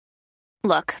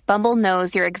Look, Bumble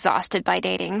knows you're exhausted by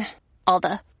dating. All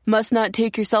the must not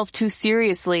take yourself too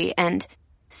seriously and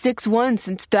 6'1"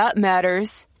 since that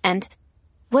matters. And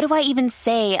what do I even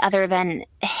say other than,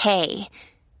 hey?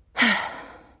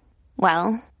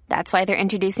 Well, that's why they're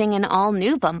introducing an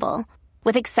all-new Bumble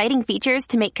with exciting features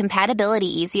to make compatibility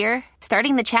easier,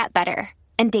 starting the chat better,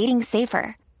 and dating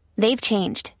safer. They've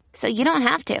changed, so you don't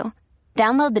have to.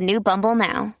 Download the new Bumble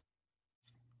now.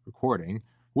 Recording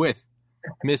with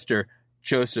Mr.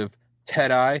 Joseph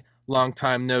Teti, long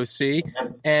time no see.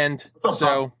 And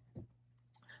so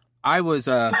I was,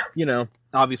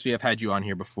 obviously I've had you on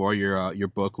here before, your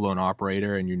book, Lone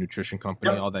Operator, and your nutrition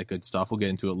company, all that good stuff. We'll get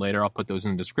into it later. I'll put those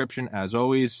in the description. As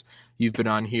always, you've been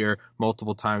on here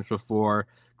multiple times before,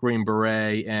 Green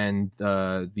Beret and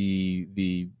the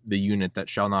unit that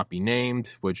shall not be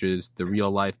named, which is the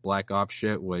real life Black Ops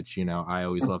shit, which, I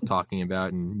always love talking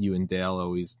about, and you and Dale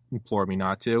always implore me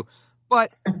not to.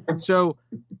 But so,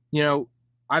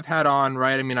 I've had on,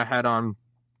 right? I mean, I had on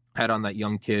that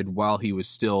young kid while he was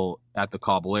still at the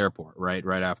Kabul airport, right?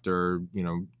 Right after,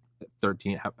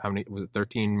 13, how many was it?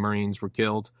 13 Marines were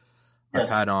killed. Yes. I've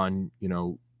had on,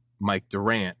 Mike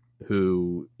Durant,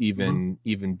 who even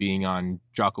being on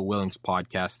Jocko Willing's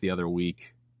podcast the other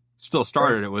week, still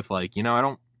started it with like,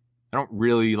 I don't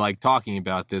really like talking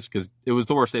about this because it was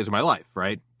the worst days of my life,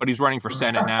 right? But he's running for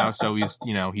Senate now, so he's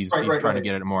trying to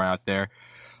get it more out there.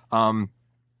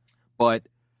 But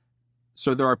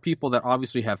so there are people that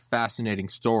obviously have fascinating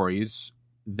stories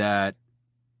that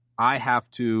I have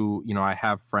to, I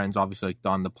have friends, obviously like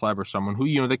Don the Pleb or someone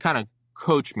who, they kind of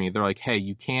coach me. They're like, hey,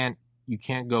 you can't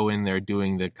go in there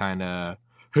doing the kind of,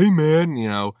 hey man,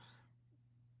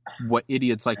 what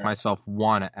idiots like myself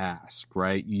want to ask,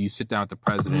 right? You sit down with the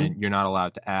president, you're not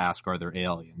allowed to ask, are there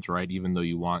aliens, right? Even though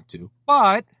you want to.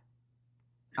 But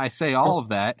I say all of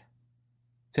that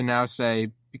to now say,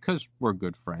 because we're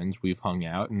good friends, we've hung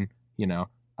out, and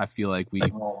I feel like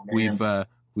we've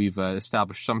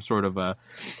established some sort of a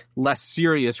less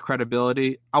serious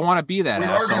credibility. I want to be that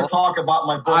asshole. We are going to talk about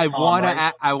my book, I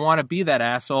want to be that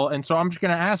asshole, and so I'm just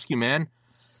going to ask you, man.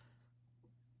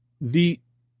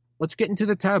 Let's get into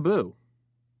the taboo.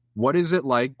 What is it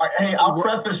like? Hey, I'll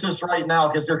preface this right now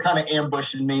because they're kind of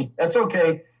ambushing me. That's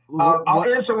okay. I'll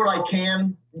answer what I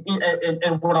can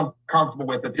and what I'm comfortable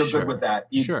with. If you're good with that,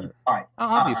 sure. All right.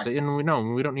 Obviously, and we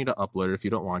don't need to upload it if you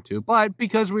don't want to. But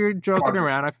because we were joking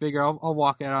around, I figure I'll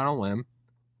walk out on a limb.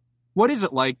 What is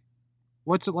it like?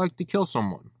 What's it like to kill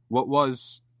someone? What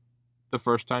was the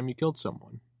first time you killed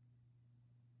someone?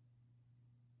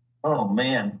 Oh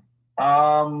man.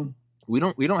 We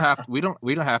don't have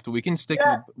to. We can stick.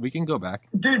 We can go back.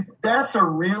 Dude, that's a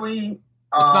really. It's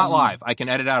not live. I can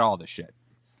edit out all this shit.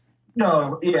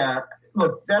 No, yeah.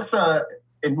 Look, it's not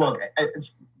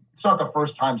the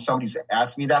first time somebody's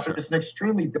asked me that, but it's an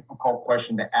extremely difficult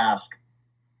question to ask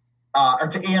or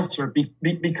to answer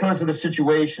because of the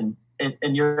situation.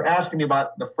 And you're asking me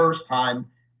about the first time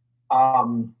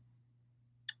that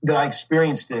I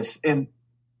experienced this. And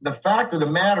the fact of the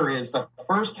matter is, the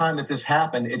first time that this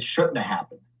happened, it shouldn't have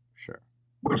happened. Sure.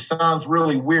 Which sounds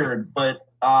really weird, but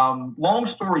long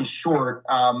story short,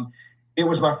 it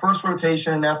was my first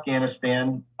rotation in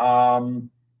Afghanistan. Been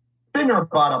there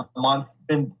about a month,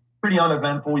 been pretty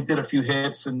uneventful. We did a few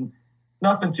hits and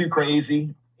nothing too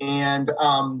crazy. And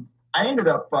I ended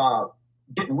up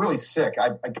getting really sick.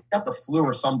 I got the flu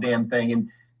or some damn thing. And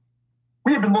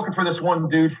we had been looking for this one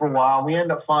dude for a while. We ended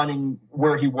up finding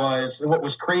where he was. And what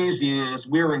was crazy is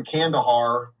we were in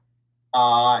Kandahar,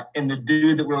 and the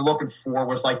dude that we were looking for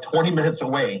was like 20 minutes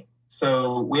away.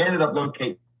 So we ended up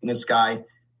locating this guy.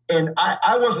 And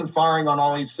I wasn't firing on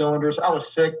all 8 cylinders. I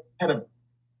was sick, had a,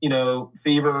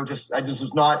 fever. I just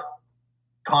was not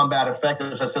combat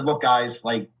effective. So I said, look, guys,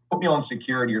 like, put me on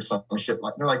security or some shit.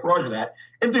 Like, they're like, roger that.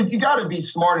 And dude, you got to be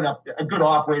smart enough. A good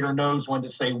operator knows when to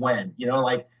say when.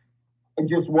 It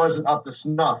just wasn't up to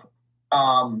snuff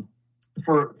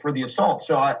for the assault.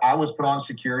 So I was put on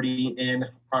security, and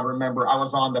if I remember, I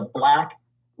was on the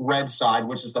black-red side,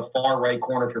 which is the far right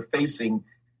corner. If you're facing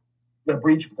the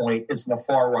breach point, it's in the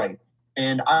far right.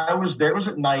 And I was there. It was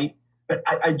at night, but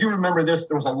I do remember this.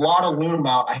 There was a lot of loom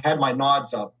out. I had my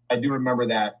nods up. I do remember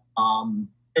that. And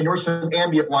there was some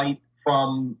ambient light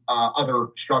from other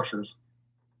structures.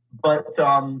 But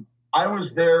I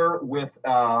was there with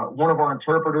one of our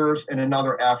interpreters and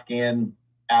another Afghan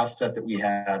asset that we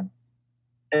had.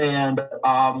 And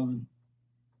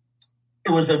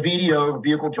it was a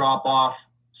vehicle drop-off.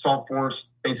 Assault force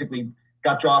basically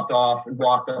got dropped off and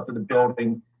walked up to the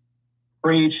building,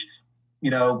 breached,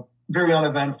 very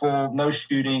uneventful, no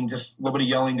shooting, just a little bit of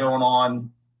yelling going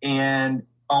on. And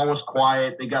all was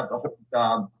quiet. They got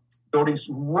the buildings,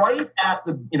 right at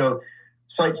the,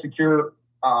 site secure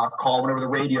call, whenever the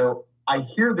radio, I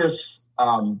hear this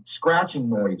scratching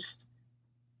noise.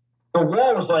 The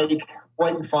wall was like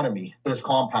right in front of me, this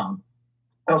compound.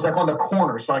 I was like on the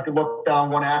corner, so I could look down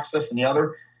one axis and the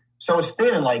other. So I was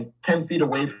standing like 10 feet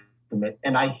away from it,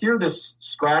 and I hear this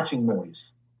scratching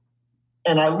noise.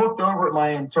 And I looked over at my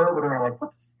interpreter, and I'm like,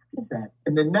 what the fuck is that?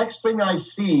 And the next thing I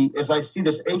see is this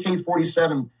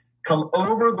AK-47 come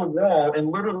over the wall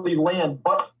and literally land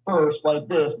butt first like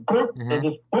this, boop, and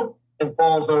just boop, and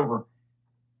falls over.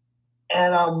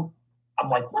 And I'm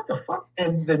like, what the fuck?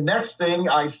 And the next thing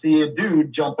I see a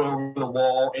dude jump over the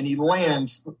wall, and he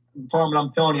lands, Tom, and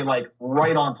I'm telling you, like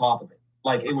right on top of it.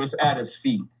 Like it was at his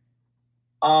feet.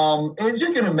 And as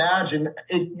you can imagine,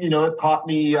 it caught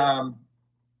me a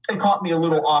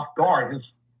little off guard.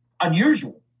 It's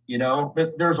unusual,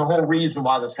 but there's a whole reason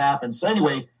why this happened. So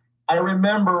anyway, I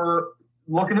remember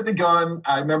looking at the gun.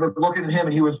 I remember looking at him,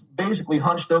 and he was basically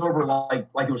hunched over like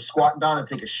he was squatting down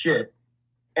to take a shit.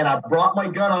 And I brought my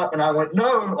gun up, and I went,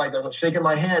 no, like I was shaking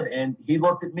my head. And he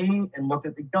looked at me and looked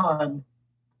at the gun.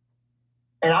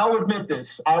 And I'll admit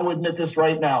this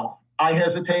right now. I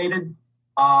hesitated.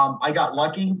 I got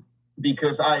lucky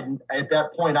because at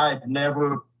that point, I had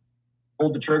never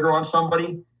pulled the trigger on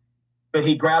somebody. But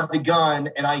he grabbed the gun,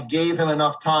 and I gave him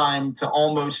enough time to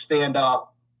almost stand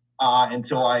up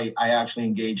until I actually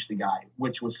engaged the guy,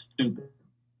 which was stupid.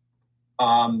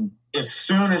 As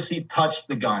soon as he touched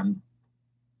the gun,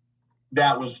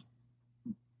 that was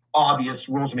obvious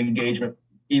rules of engagement,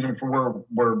 even for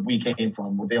where we came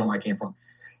from, where Dale and I came from.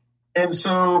 And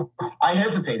so I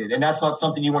hesitated, and that's not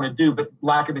something you want to do, but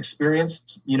lack of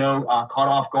experience, caught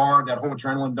off guard, that whole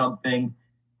adrenaline dump thing.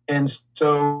 And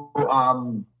so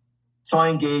I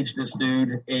engaged this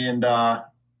dude, and,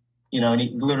 and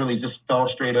he literally just fell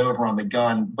straight over on the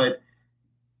gun. But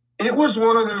it was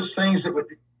one of those things that,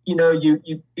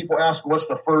 you people ask, what's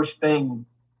the first thing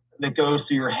that goes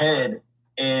through your head?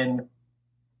 And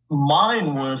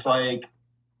mine was like,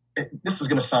 this is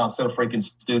going to sound so freaking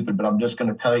stupid, but I'm just going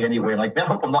to tell you anyway. Like, man, I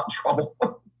hope I'm not in trouble.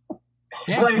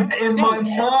 Yeah. Like in my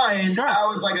mind, sure.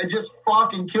 I was like, I just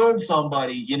fucking killed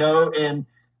somebody, and,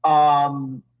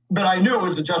 but I knew it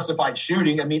was a justified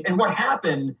shooting. I mean, and what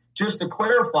happened, just to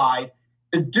clarify,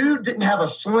 the dude didn't have a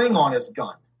sling on his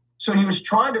gun. So he was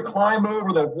trying to climb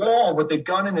over the wall with the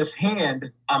gun in his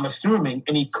hand, I'm assuming,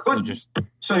 and he couldn't.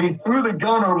 So he threw the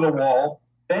gun over the wall.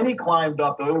 Then he climbed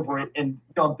up over it and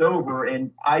jumped over,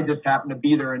 and I just happened to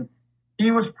be there. And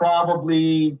he was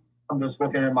probably, I'm just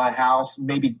looking at my house,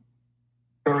 maybe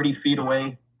 30 feet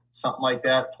away, something like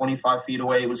that, 25 feet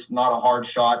away. It was not a hard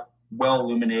shot, well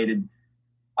illuminated.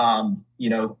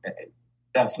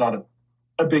 That's not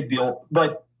a big deal.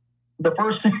 But the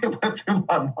first thing that went through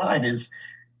my mind is,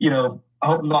 I hope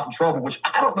I'm not in trouble, which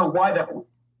I don't know why that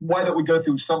would go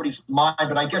through somebody's mind,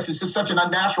 but I guess it's just such an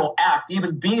unnatural act.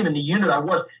 Even being in the unit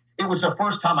it was the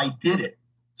first time I did it.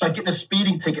 It's like getting a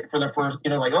speeding ticket for the first,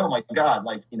 like, oh my God,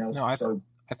 like, No, I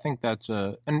think that's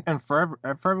and for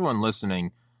everyone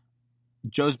listening,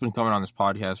 Joe's been coming on this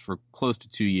podcast for close to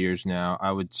 2 years now.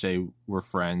 I would say we're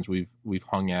friends. We've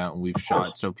hung out and we've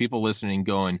shot. So people listening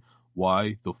going,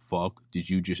 why the fuck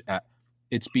did you just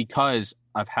it's because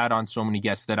I've had on so many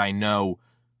guests that I know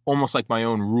almost like my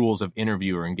own rules of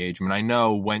interviewer engagement. I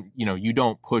know when, you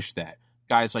don't push that.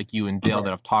 Guys like you and Dale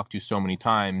that I've talked to so many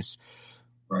times,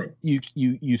 right?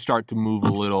 You start to move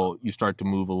a little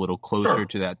closer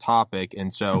to that topic.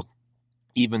 And so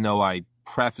even though I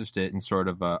prefaced it in sort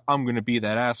of I'm going to be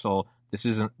that asshole, this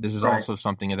is also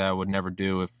something that I would never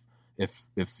do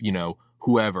if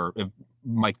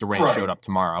Mike Durant showed up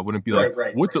tomorrow. I wouldn't be like,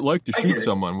 what's it like to shoot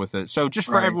someone with it? So just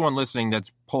for everyone listening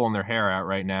that's pulling their hair out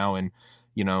right now, and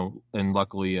and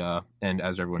luckily, and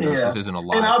as everyone knows, this isn't a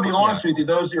live. And I'll be honest with you,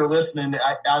 those who are listening,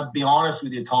 I'll be honest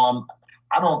with you, Tom,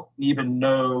 I don't even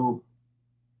know.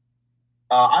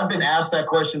 I've been asked that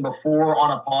question before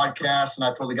on a podcast, and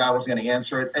I told the guy I wasn't going to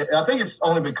answer it. I think it's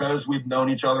only because we've known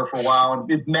each other for a while, and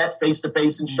we've met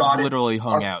face-to-face and shot it. Literally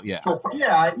hung out, yeah.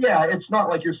 Yeah, it's not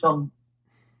like you're some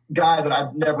guy that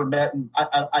I've never met, and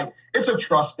I it's a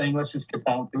trust thing. Let's just get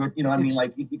down to it. I mean,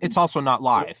 like it's also not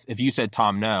live. If you said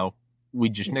Tom, no, we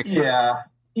just nix it. Yeah,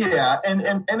 and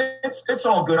it's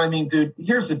all good. I mean, dude,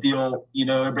 here's the deal.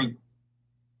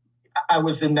 I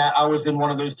was in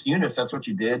one of those units. That's what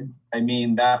you did. I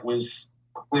mean, that was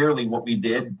clearly what we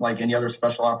did. Like any other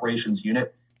special operations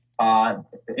unit,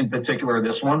 in particular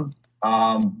this one,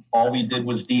 all we did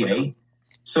was DA.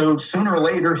 So sooner or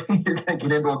later, you're going to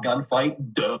get into a gunfight,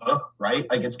 right?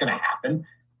 Like it's going to happen.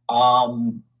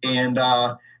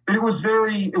 But it was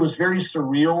very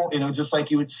surreal, just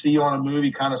like you would see on a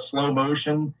movie, kind of slow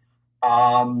motion.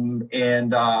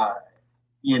 And I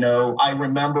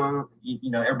remember,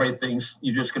 everybody thinks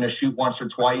you're just going to shoot once or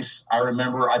twice. I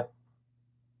remember I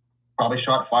probably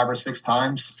shot 5 or 6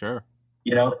 times. Sure.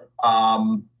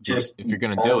 Just if you're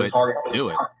going to do it, do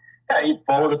it. Yeah, you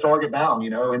follow the target down,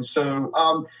 And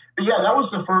so, but yeah, that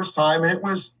was the first time. And it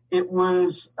was,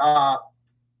 I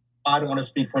don't want to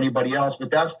speak for anybody else, but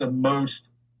that's the most,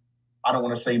 I don't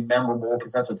want to say memorable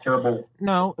because that's a terrible.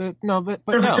 But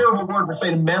there's a terrible word for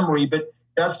saying memory, but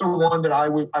that's the one that I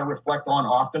reflect on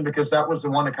often because that was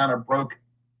the one that kind of broke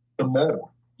the mold,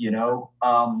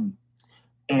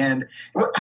 and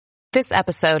This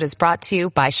episode is brought to you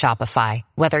by Shopify.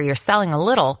 Whether you're selling a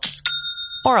little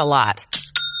or a lot,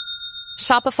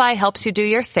 Shopify helps you do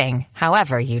your thing,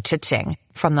 however you cha-ching.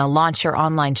 From the launch your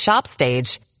online shop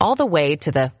stage, all the way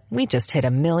to the we just hit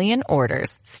 1 million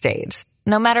orders stage.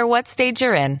 No matter what stage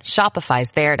you're in,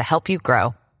 Shopify's there to help you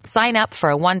grow. Sign up for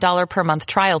a $1 per month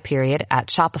trial period at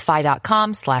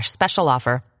shopify.com/special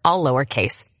offer, all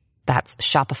lowercase. That's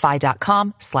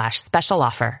shopify.com/special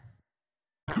offer.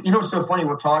 It's so funny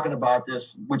we're talking about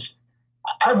this, which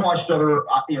I've watched other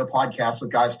podcasts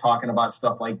with guys talking about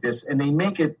stuff like this, and they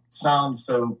make it sound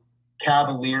so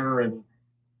cavalier and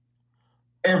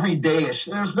everyday-ish.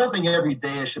 There's nothing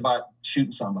everyday-ish about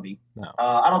shooting somebody. No.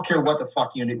 I don't care what the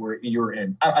fuck unit you're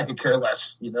in. I could care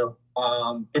less.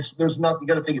 There's nothing. You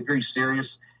got to take it very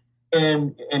serious,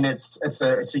 and it's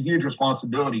a huge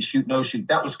responsibility. Shoot, no shoot.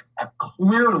 That was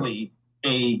clearly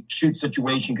a shoot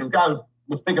situation because the guy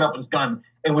was picking up his gun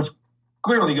and was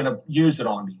clearly going to use it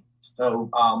on me. So,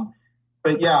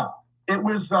 but yeah, it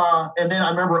was. And then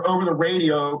I remember over the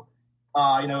radio,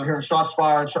 hearing shots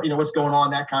fired, what's going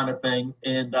on, that kind of thing.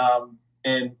 And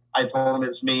I told him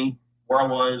it's me, where I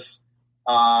was,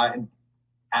 and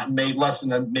I made less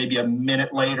than maybe a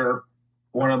minute later,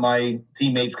 one of my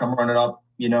teammates come running up,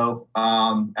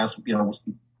 as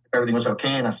everything was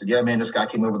okay. And I said, yeah, man, this guy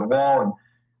came over the wall, and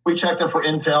we checked him for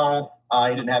intel.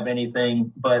 He didn't have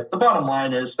anything, but the bottom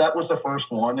line is that was the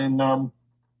first one. And,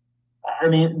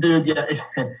 dude, yeah,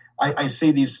 I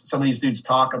see some of these dudes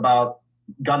talk about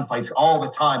gunfights all the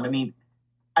time.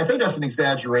 I think that's an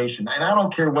exaggeration. And I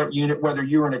don't care what unit, whether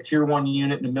you're in a tier 1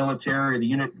 unit in the military or the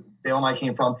unit Dale and I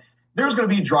came from, there's going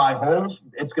to be dry holes.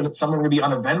 Some are going to be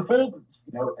uneventful. It's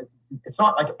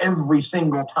not like every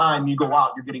single time you go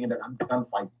out, you're getting into a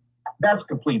gunfight. That's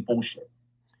complete bullshit.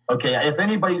 Okay. If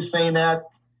anybody's saying that,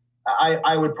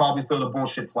 I would probably throw the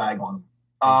bullshit flag on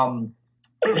them.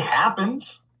 It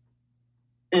happens.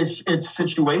 It's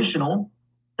situational,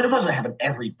 but it doesn't happen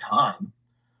every time.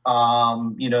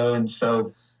 And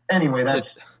so anyway, I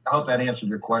hope that answered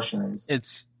your question.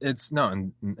 It's no,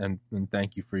 and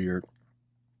thank you for your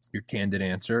candid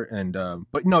answer. And,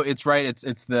 but no, it's right.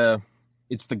 It's the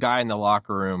guy in the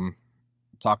locker room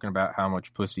talking about how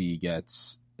much pussy he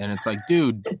gets. And it's like,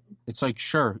 dude, it's like,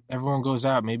 sure, everyone goes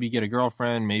out. Maybe you get a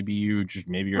girlfriend. Maybe you're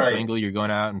right. Single. You're going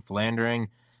out and philandering.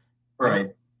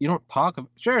 Right. You don't talk.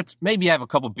 Sure, it's maybe you have a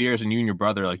couple beers and you and your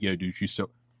brother are like, yo, dude, she's so.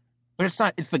 But it's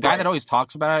not. It's the guy that always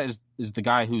talks about it is the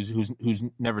guy who's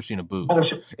never seen a boob.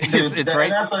 Bullshit. It's right.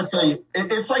 That's what I tell you.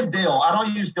 It's like Dale. I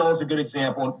don't use Dale as a good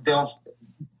example. Dale's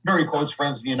very close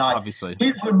friends with you and I. Obviously,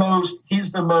 he's the most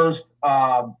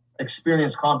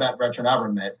experienced combat veteran I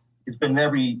ever met. He's been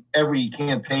in every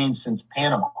campaign since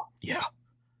Panama. Yeah.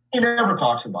 He never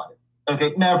talks about it.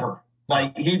 Okay, never.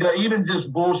 Like he even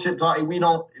just bullshit talk. We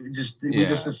don't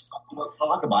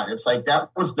talk about it. It's like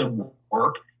that was the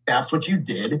work. That's what you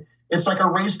did. It's like a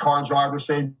race car driver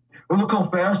saying, "Oh, look how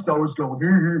fast I was going."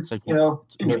 It's like, no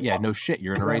shit.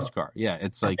 You're in a race car. Yeah,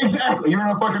 it's like exactly. You're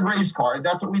in a fucking race car.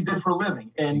 That's what we did for a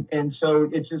living. And so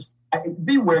it's just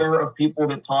beware of people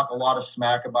that talk a lot of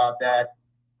smack about that.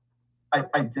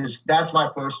 I just that's my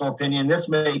personal opinion. This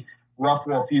may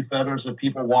ruffle a few feathers of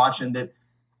people watching that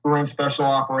who are in special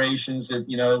operations that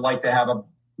like to have a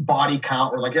body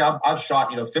count or like I've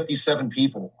shot 57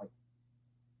 people. Like,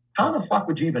 how the fuck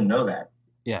would you even know that?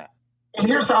 Yeah. And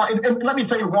here's how. And let me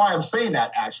tell you why I'm saying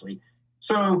that actually.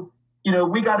 So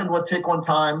we got into a tick one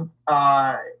time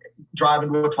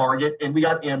driving to a target and we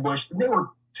got ambushed and they were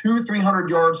 200-300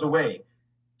 yards away.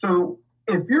 So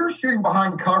if you're shooting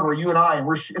behind cover, you and I, and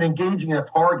we're engaging a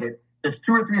target that's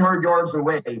 200 or 300 yards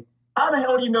away, how the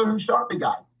hell do you know who shot the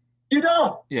guy? You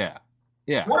don't. Yeah.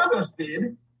 Yeah. One of us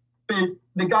did, but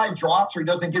the guy drops or he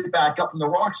doesn't get back up from the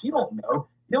rocks. You don't know.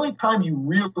 The only time you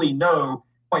really know,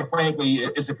 quite frankly,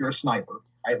 is if you're a sniper.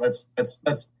 Right? Let's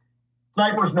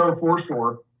snipers know for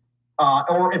sure.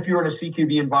 Or if you're in a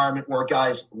CQB environment where a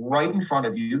guy's right in front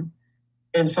of you,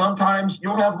 and sometimes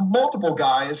you'll have multiple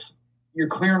guys. You're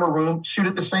clearing a room, shoot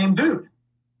at the same dude.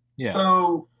 Yeah.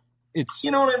 So it's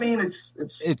what I mean. It's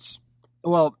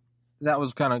Well, that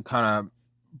was kind of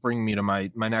bring me to my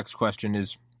next question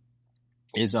is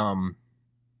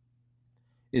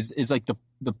like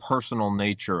the personal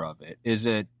nature of it. Is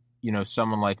it,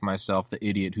 someone like myself, the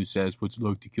idiot who says what's it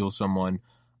like to kill someone?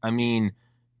 I mean,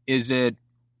 is it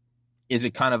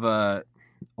kind of a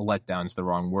letdown is the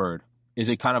wrong word. Is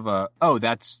it kind of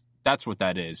that's what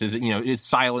that is? Is it, is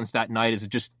silence that night? Is it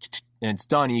just and it's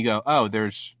done and you go, oh,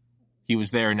 he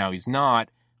was there, now he's not?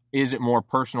 Is it more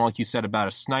personal, like you said, about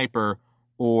a sniper,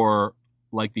 or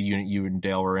like the unit you and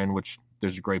Dale were in, which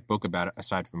there's a great book about it,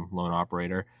 aside from Lone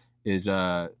Operator, is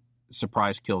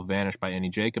Surprise Kill Vanish by Annie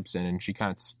Jacobson, and she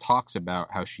kind of talks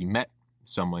about how she met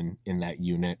someone in that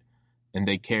unit, and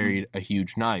they carried a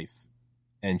huge knife,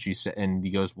 and she said, and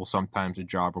he goes, well, sometimes a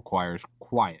job requires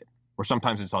quiet, or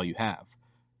sometimes it's all you have.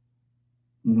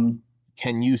 Mm-hmm.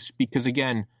 Can you speak? Because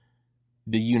again,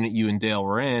 the unit you and Dale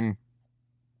were in,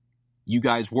 you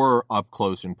guys were up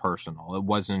close and personal. It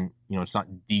wasn't, it's not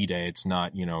D-Day. It's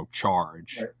not,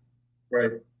 charge.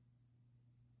 Right.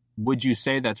 Would you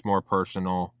say that's more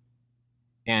personal?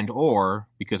 And or,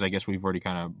 because I guess we've already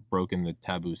kind of broken the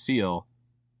taboo seal,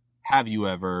 have you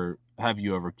ever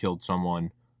killed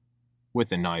someone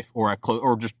with a knife or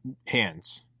or just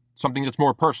hands? Something that's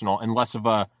more personal and less of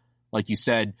a, like you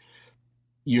said,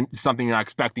 something you're not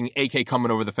expecting, AK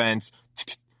coming over the fence,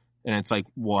 and it's like,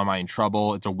 well, am I in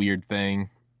trouble? It's a weird thing.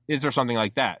 Is there something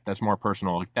like that that's more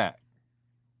personal like that?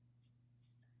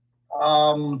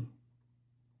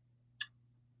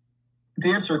 To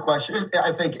answer your question,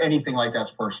 I think anything like that's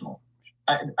personal.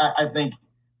 I think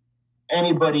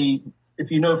anybody, if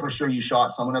you know for sure you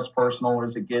shot someone, that's personal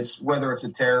as it gets, whether it's a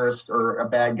terrorist or a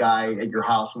bad guy at your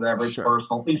house, whatever, it's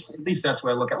personal. At least that's the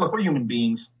way I look at it. Look, we're human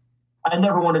beings. I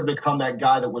never wanted to become that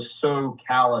guy that was so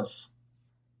callous.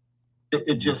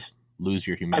 It just lose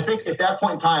your humanity. I think at that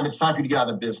point in time, it's time for you to get out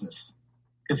of the business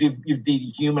because you've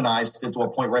dehumanized it to a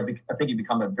point where I think you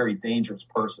become a very dangerous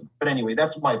person. But anyway,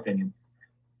 that's my opinion.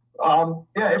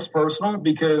 It's personal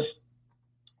because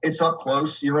it's up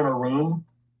close. You're in a room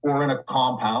or in a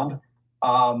compound.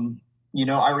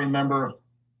 I remember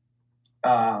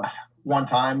one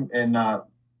time, and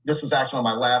this was actually on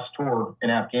my last tour in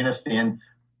Afghanistan.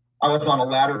 I was on a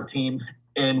ladder team,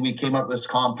 and we came up this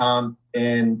compound,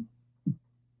 and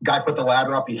guy put the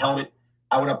ladder up. He held it.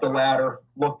 I went up the ladder,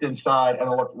 looked inside, and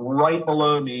I looked right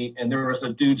below me, and there was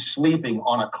a dude sleeping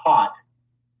on a cot.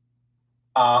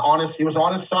 He was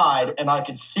on his side, and I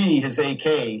could see his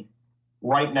AK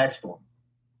right next to him.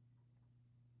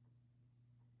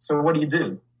 So what do you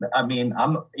do? I mean,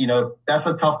 that's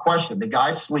a tough question. The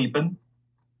guy's sleeping.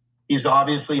 He's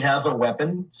obviously has a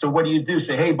weapon. So what do you do?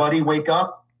 Say, hey, buddy, wake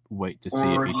up. Wait to see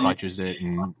if he touches it.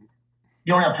 And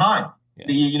you don't have time.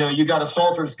 Yeah. You got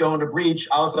assaulters going to breach.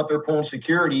 I was up there pulling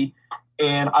security,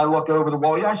 and I look over the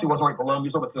wall. He actually wasn't right below me. He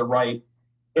was over to the right,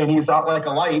 and he's out like a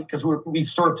light because we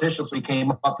surreptitiously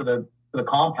came up to the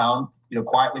compound,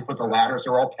 quietly put the ladders.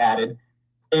 They were all padded,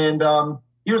 and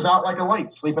he was out like a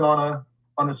light, sleeping on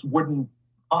this wooden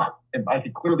cot, and I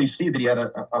could clearly see that he had an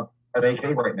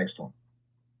AK right next to him.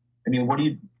 I mean, what do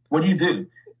you do?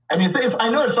 I mean, I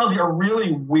know it sounds like a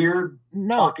really weird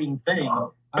fucking thing,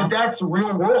 but that's the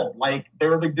real world. Like,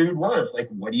 there the dude was. Like,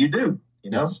 what do?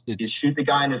 You shoot the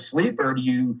guy in his sleep, or do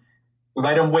you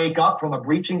let him wake up from a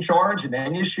breaching charge and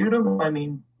then you shoot him? I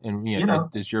mean,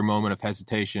 is your moment of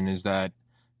hesitation? Is that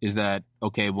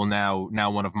okay? Well, now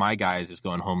one of my guys is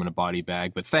going home in a body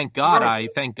bag, but thank God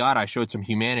I showed some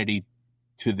humanity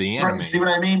to the enemy. Right, see what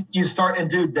I mean? You start, and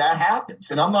dude, that happens.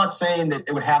 And I'm not saying that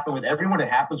it would happen with everyone. It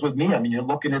happens with me. I mean, you're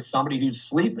looking at somebody who's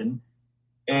sleeping,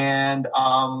 and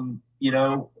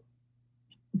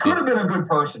could have been a good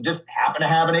person, just happened to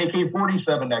have an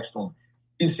AK-47 next to him.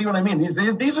 You see what I mean? These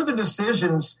are the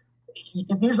decisions.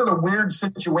 These are the weird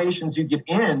situations you get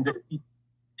in that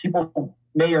people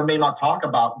may or may not talk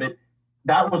about. But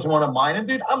that was one of mine. And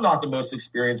dude, I'm not the most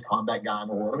experienced combat guy in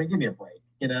the world. I mean, give me a break.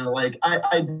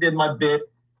 I did my bit.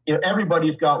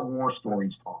 Everybody's got war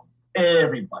stories, Tom.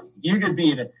 Everybody. You could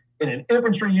be in an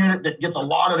infantry unit that gets a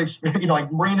lot of experience,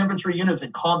 like Marine infantry units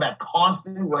in combat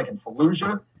constantly, like in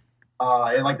Fallujah,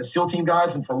 and like the SEAL team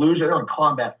guys in Fallujah, they're in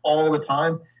combat all the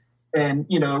time. And,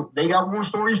 they got war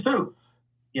stories too,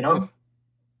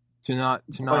 To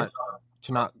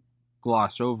not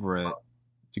gloss over it,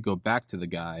 to go back to the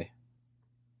guy,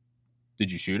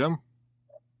 did you shoot him?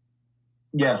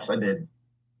 Yes, I did.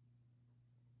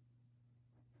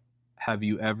 Have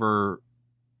you ever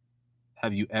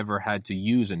had to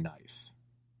use a knife?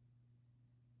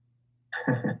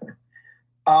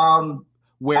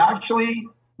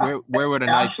 Where would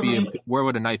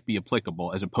a knife be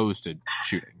applicable as opposed to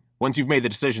shooting? once you've made the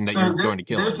decision that you're going to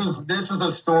kill him. This is a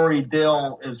story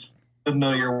Dale is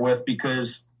familiar with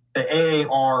because the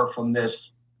AAR from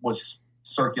this was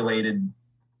circulated,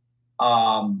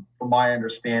 from my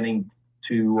understanding,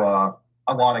 to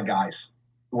a lot of guys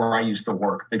where I used to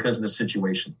work because of the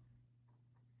situation.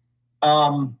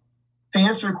 To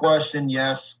answer your question,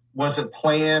 yes. Was it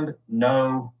planned?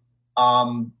 No.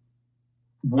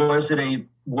 Was it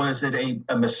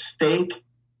a mistake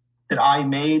that I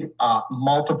made?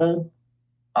 Multiple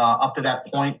up to that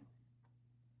point.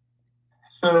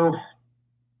 So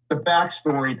the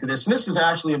backstory to this, and this is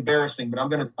actually embarrassing, but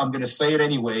I'm gonna say it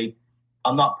anyway.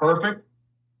 I'm not perfect.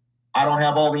 I don't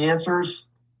have all the answers,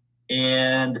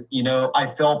 and I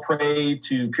fell prey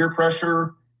to peer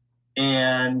pressure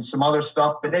and some other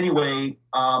stuff. But anyway,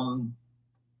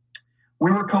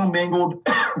 we were commingled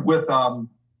with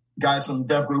guys from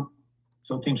Dev Group,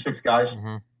 so Team 6 guys,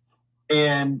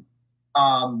 and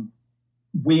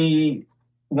we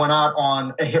went out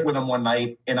on a hit with them one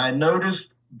night, and I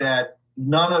noticed that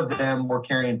none of them were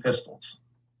carrying pistols.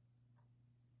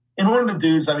 And one of the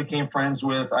dudes I became friends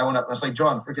with, I went up and I was like,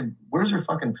 John, freaking, where's your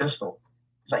fucking pistol?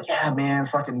 He's like, yeah, man,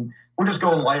 fucking, we're just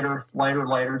going lighter,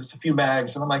 just a few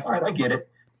mags. And I'm like, all right, I get it.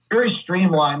 Very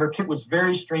streamlined. Their kit was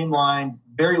very streamlined,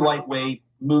 very lightweight,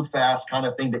 move fast kind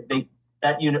of thing.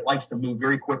 That unit likes to move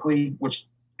very quickly, which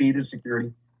speed is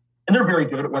security. And they're very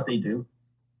good at what they do.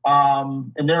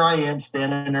 And there I am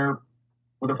standing there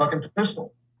with a fucking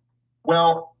pistol.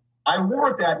 Well, I wore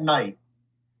it that night.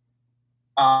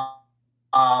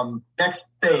 Next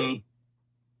day,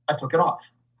 I took it off.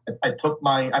 I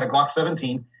had a Glock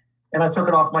 17, and I took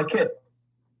it off my kit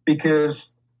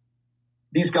because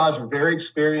these guys were very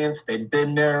experienced. They'd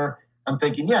been there. I'm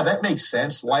thinking, yeah, that makes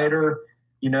sense. Lighter,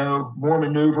 more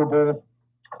maneuverable.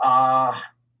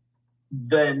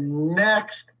 The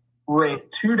next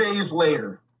rate, 2 days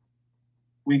later,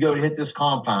 we go to hit this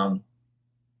compound,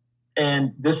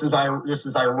 and this is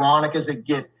ironic as it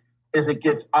gets.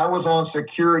 I was on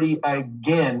security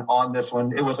again on this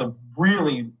one. It was a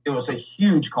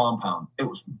huge compound. It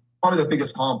was one of the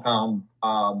biggest compound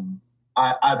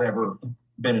I've ever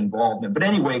been involved in. But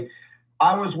anyway,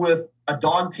 I was with a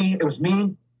dog team. It was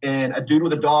me and a dude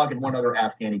with a dog and one other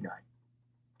Afghani guy.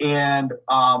 And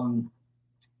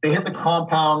they hit the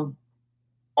compound,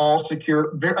 all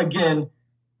secure. Again,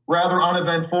 rather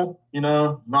uneventful,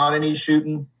 not any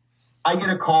shooting. I get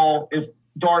a call. It's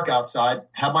dark outside,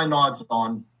 have my nods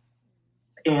on,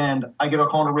 and I get a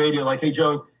call on the radio like, hey,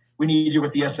 Joe, we need you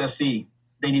with the SSC.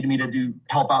 They needed me to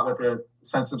help out with the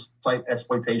sensitive site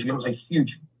exploitation. It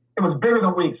was bigger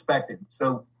than we expected.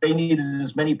 So they needed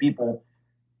as many people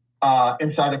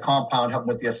inside the compound helping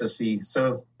with the SSC.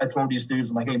 So I told these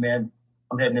dudes, I'm like, hey, man,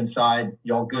 I'm heading inside.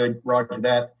 Y'all good? Roger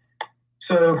that.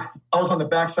 So I was on the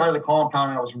back side of the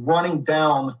compound, and I was running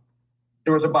down.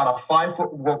 There was about a 5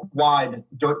 foot wide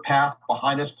dirt path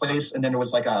behind this place. And then there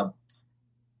was it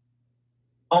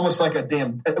was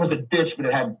a ditch, but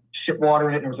it had shit water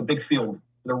in it. And there was a big field to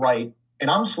the right.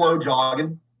 And I'm slow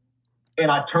jogging,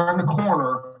 and I turned the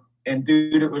corner, and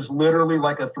dude, it was literally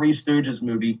like a Three Stooges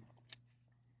movie.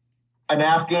 An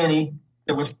Afghani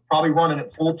that was probably running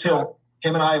at full tilt.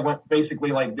 Him and I went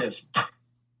basically like this,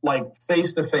 like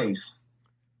face to face.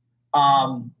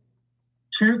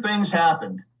 Two things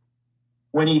happened.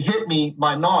 When he hit me,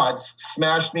 my nods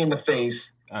smashed me in the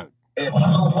face. Oh. It was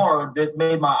so hard that it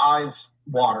made my eyes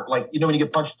water. Like, when you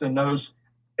get punched in the nose,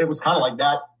 it was kind of like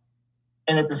that.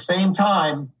 And at the same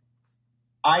time,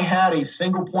 I had a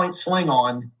single point sling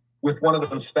on with one of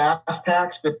those fast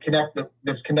tacks that's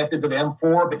connected to the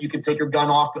M4, but you can take your gun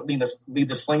off but leave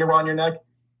the sling around your neck.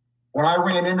 When I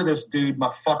ran into this dude, my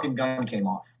fucking gun came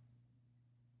off.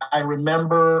 I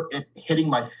remember it hitting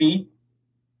my feet.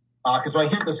 Because when I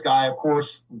hit this guy, of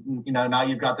course, now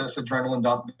you've got this adrenaline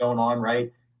dump going on,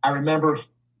 right? I remember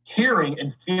hearing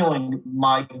and feeling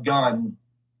my gun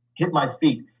hit my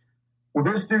feet. Well,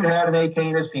 this dude had an AK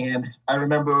in his hand. I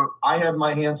remember I had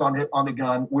my hands on the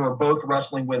gun. We were both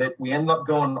wrestling with it. We ended up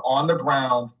going on the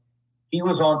ground. He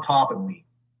was on top of me.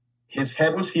 His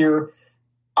head was here.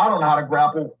 I don't know how to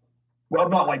grapple. Well,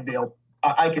 I'm not like Dale.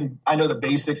 I know the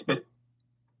basics, but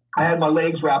I had my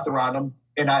legs wrapped around him,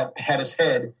 and I had his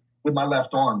head with my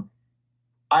left arm.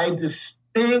 I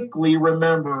distinctly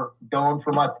remember going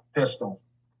for my pistol.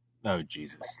 Oh,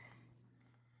 Jesus.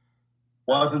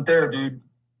 Wasn't there, dude.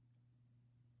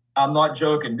 I'm not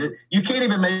joking. You can't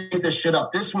even make this shit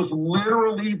up. This was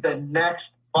literally the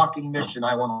next fucking mission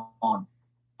I went on.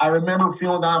 I remember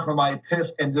feeling down for my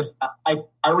piss and just, I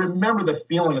remember the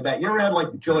feeling of that. You ever had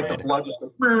feel like the blood just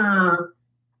goes,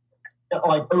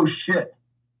 like, oh shit.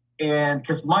 And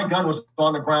because my gun was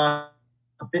on the ground,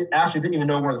 Ashley didn't even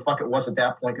know where the fuck it was at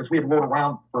that point because we had rolled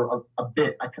around for a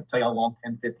bit. I couldn't tell you how long,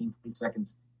 10, 15, 20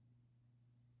 seconds.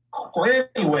 Well,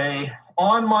 anyway,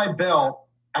 on my belt,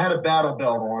 I had a battle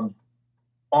belt on.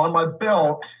 On my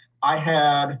belt, I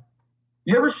had,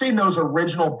 you ever seen those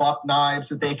original buck knives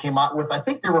that they came out with? I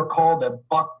think they were called the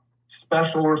Buck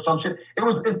Special or some shit. It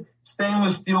was a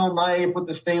stainless steel knife with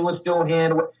the stainless steel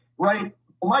hand, right?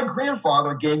 Well, my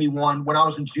grandfather gave me one when I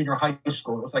was in junior high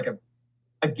school. It was like a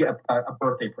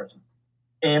birthday present.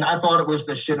 And I thought it was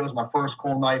the shit. It was my first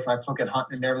cool knife. I took it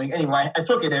hunting and everything. Anyway, I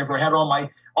took it everywhere. I had it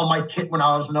on my kit when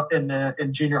I was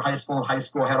in junior high school and high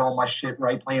school. I had all my shit,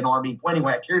 right, playing Army. Well,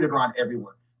 anyway, I carried it around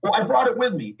everywhere. Well, I brought it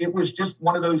with me. It was just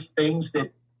one of those things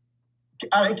that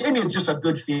it gave me just a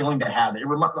good feeling to have it.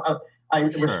 I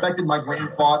respected my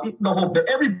grandfather.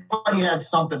 Everybody had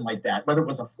something like that, whether it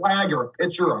was a flag or a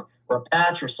picture or a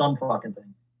patch or some fucking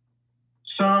thing.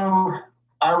 So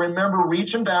I remember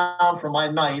reaching down for my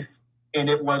knife, and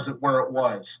it wasn't where it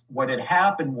was. What had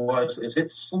happened is it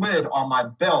slid on my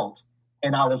belt,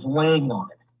 and I was laying on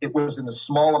it. It was in the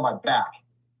small of my back.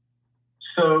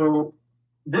 So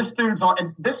this dude's on,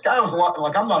 and this guy was a lot,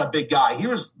 like, I'm not a big guy. He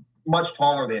was much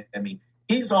taller than me.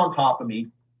 He's on top of me,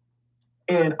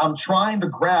 and I'm trying to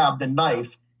grab the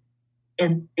knife,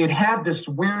 and it had this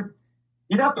weird,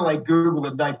 you'd have to like Google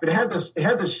the knife, but it had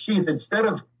this sheath. Instead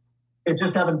of it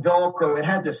just having Velcro, it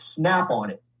had this snap on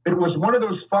it. But it was one of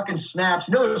those fucking snaps.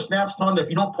 You know those snaps, Tom, that if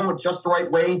you don't pull it just the right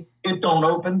way, it don't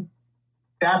open?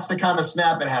 That's the kind of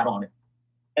snap it had on it.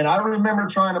 And I remember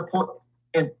trying to put,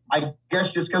 and I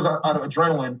guess just because out of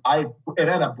adrenaline, it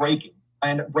ended up breaking. I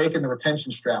ended up breaking the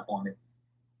retention strap on it.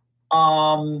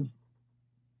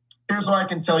 Here's what I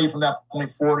can tell you from that point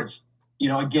forward. It's,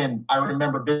 again, I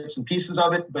remember bits and pieces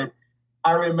of it, but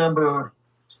I remember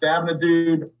stabbing a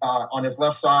dude on his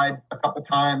left side a couple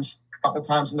times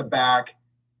in the back.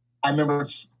 I remember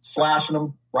slashing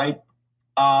him, right?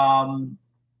 And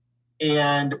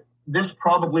this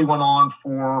probably went on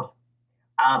for,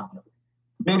 I don't know,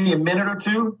 maybe a minute or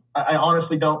two. I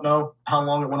honestly don't know how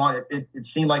long it went on. It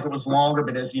seemed like it was longer,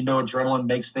 but as you know, adrenaline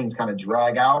makes things kind of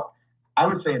drag out. I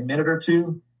would say a minute or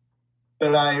two,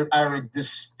 but I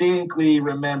distinctly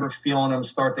remember feeling him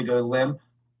start to go limp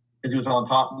because he was on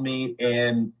top of me.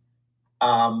 And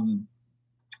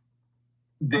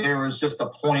there was just a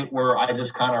point where I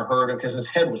just kind of heard him because his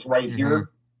head was right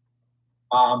here.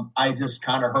 I just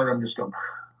kind of heard him just go,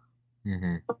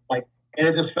 like, and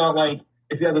it just felt like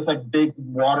if you had this like big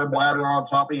water bladder on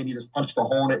top of you and you just punched a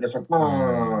hole in it, and it's like,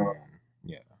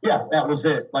 yeah, that was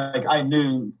it. Like I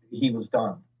knew he was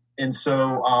done. And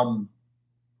so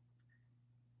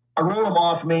I rolled him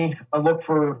off me. I looked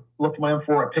for my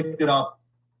M4. I picked it up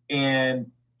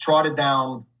and trotted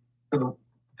down to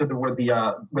where they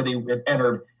had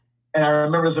entered. And I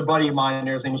remember there's a buddy of mine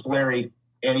there. His name was Larry.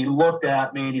 And he looked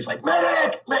at me and he's like,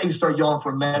 medic! He started yelling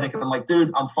for a medic. And I'm like,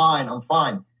 dude, I'm fine.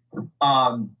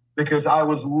 Because I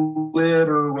was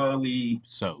literally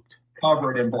soaked,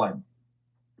 covered in blood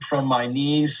from my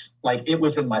knees. Like it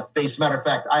was in my face. Matter of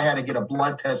fact, I had to get a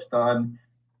blood test done.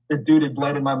 The dude had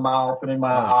bled in my mouth and in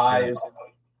my eyes. Shit.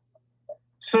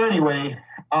 So anyway,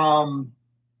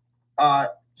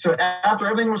 so after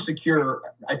everything was secure,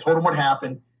 I told him what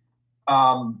happened.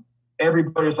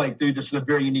 Everybody was like, dude, this is a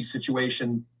very unique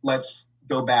situation. Let's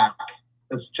go back.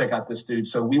 Let's check out this dude.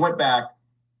 So we went back,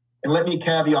 and let me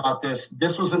caveat this.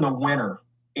 This was in the winter,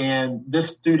 and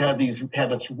this dude had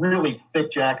this really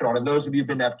thick jacket on. And those of you who've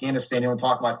been to Afghanistan, you know what I'm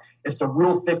talking about. It's a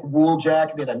real thick wool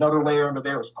jacket and another layer under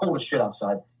there. It was cold as shit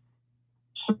outside.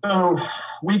 So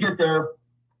we get there.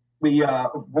 We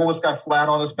roll this guy flat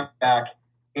on his back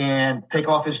and take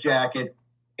off his jacket.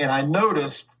 And I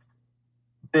noticed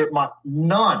that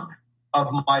none of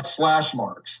my slash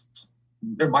marks,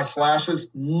 my slashes,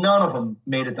 none of them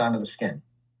made it down to the skin.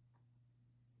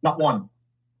 Not one.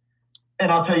 And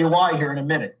I'll tell you why here in a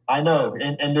minute. I know.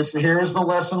 And here's the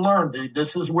lesson learned, dude.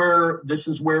 This is where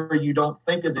you don't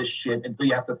think of this shit until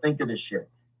you have to think of this shit.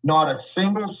 Not a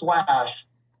single slash.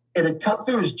 It had cut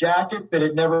through his jacket, but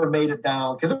it never made it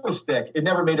down because it was thick. It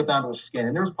never made it down to his skin.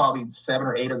 And there was probably 7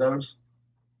 or 8 of those.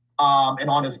 And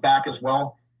on his back as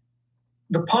well.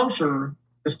 The puncture,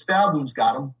 the stab wounds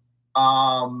got him.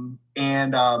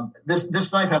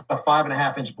 This knife had a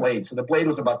 5.5-inch blade. So the blade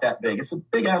was about that big. It's a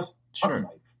big ass hunting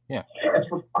knife. Yeah. It's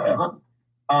for fucking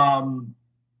hunting.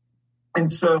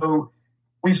 And so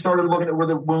we started looking at where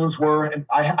the wounds were, and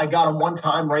I got him one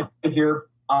time right here.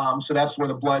 So that's where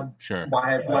the blood, I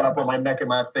had bled up on my neck and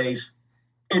my face.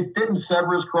 It didn't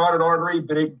sever his carotid artery,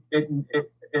 but it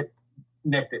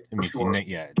nicked it for sure.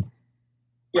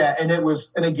 Yeah, and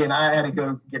again, I had to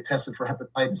go get tested for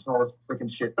hepatitis and all this freaking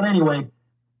shit. But anyway,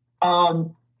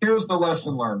 Here's the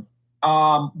lesson learned.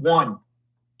 One,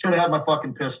 should have had my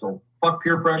fucking pistol. Fuck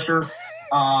peer pressure.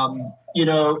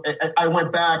 I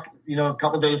went back, a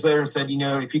couple of days later and said,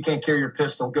 if you can't carry your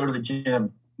pistol, go to the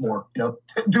gym more,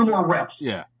 do more reps.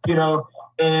 Yeah.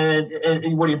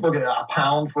 And what do you look at, a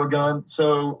pound for a gun?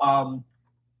 So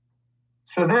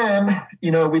then,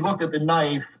 we looked at the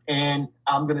knife, and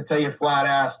I'm going to tell you flat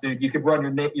ass, dude, you could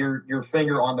run your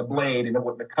finger on the blade and it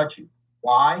wouldn't have cut you.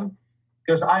 Why?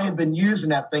 Because I had been using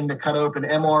that thing to cut open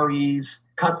MREs,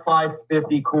 cut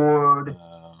 550 cord,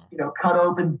 cut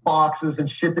open boxes and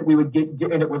shit that we would get,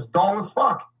 and it was dull as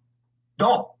fuck.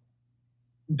 Dull.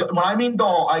 When I mean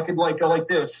dull, I could go like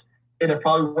this, and it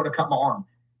probably would have cut my arm.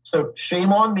 So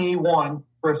shame on me, one,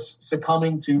 for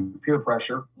succumbing to peer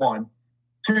pressure, one.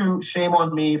 Two, shame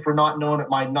on me for not knowing that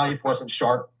my knife wasn't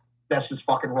sharp. That's as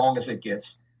fucking wrong as it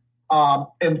gets.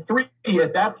 And three,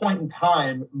 at that point in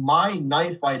time, my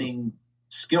knife fighting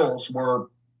skills were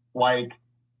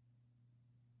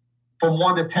from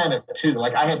 1 to 10 at 2.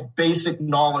 I had basic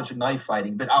knowledge of knife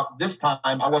fighting, but this time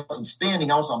I wasn't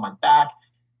standing. I was on my back.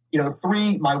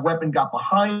 3, my weapon got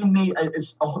behind me. There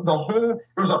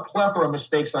was a plethora of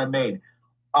mistakes I made.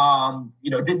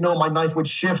 Didn't know my knife would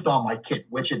shift on my kit,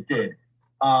 which it did.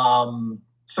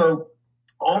 So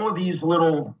all of these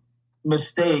little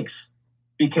mistakes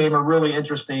became a really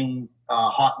interesting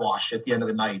hot wash at the end of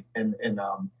the night. And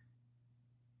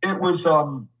it was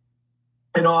an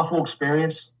awful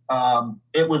experience.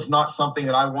 It was not something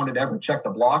that I wanted to ever check the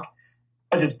block.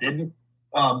 I just didn't.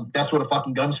 That's what a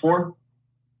fucking gun's for.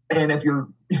 And if your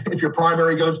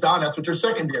primary goes down, that's what your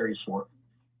secondary is for.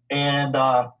 And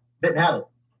didn't have it.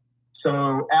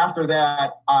 So after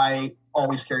that, I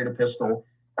always carried a pistol.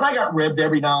 And I got ribbed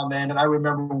every now and then. And I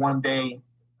remember one day,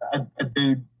 a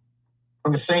dude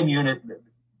from the same unit,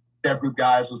 Dev Group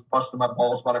guys, was busting my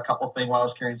balls about a couple things while I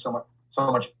was carrying so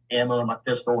much ammo in my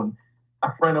pistol. And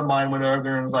a friend of mine went over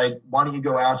there and was like, why don't you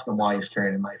go ask him why he's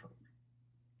carrying a knife?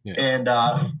 Yeah. And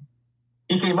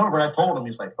he came over and I told him.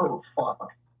 He's like, oh, fuck.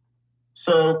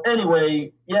 So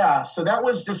anyway, yeah. So that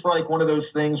was just one of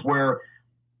those things where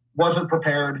wasn't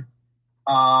prepared.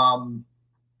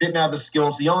 Didn't have the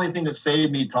skills. The only thing that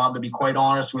saved me, Tom, to be quite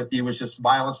honest with you, was just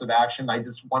violence of action.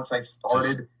 Once I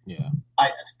started, I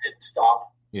just didn't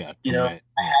stop. Yeah. I had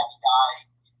the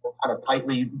guy kind of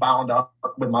tightly bound up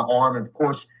with my arm. And of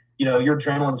course, your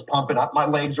adrenaline's pumping up. My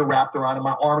legs are wrapped around it.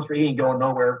 My arms he ain't going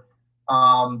nowhere.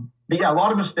 But yeah, a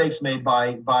lot of mistakes made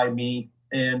by me.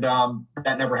 And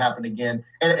that never happened again.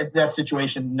 And that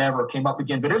situation never came up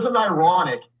again. But isn't it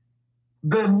ironic?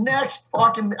 The next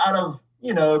fucking out of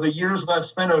the years that I've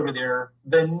spent over there,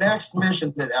 the next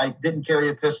mission that I didn't carry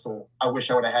a pistol, I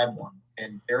wish I would have had one.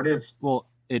 And there it is. Well,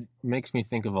 it makes me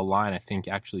think of a line I think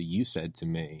actually you said to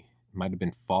me. It might have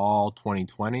been fall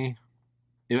 2020.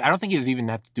 I don't think it was even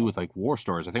have to do with war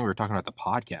stories. I think we were talking about the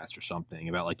podcast or something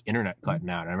about internet cutting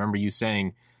out. I remember you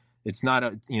saying it's not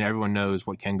everyone knows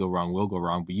what can go wrong will go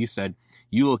wrong, but you said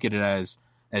you look at it as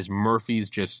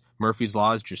Murphy's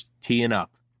Law is just teeing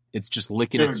up. It's just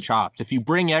licking its chops. If you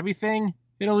bring everything,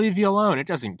 it'll leave you alone. It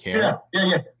doesn't care.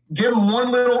 Yeah. Give him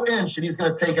 1 little inch and he's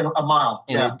going to take a mile.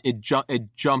 And it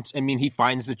jumps. I mean, he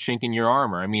finds the chink in your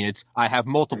armor. I mean, I have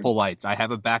multiple lights. I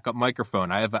have a backup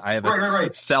microphone. I have a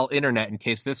cell internet in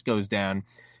case this goes down.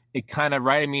 It kind of,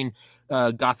 right? I mean,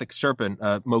 Gothic Serpent,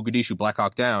 Mogadishu, Black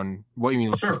Hawk Down. What do you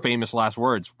mean? Sure. The famous last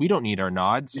words. We don't need our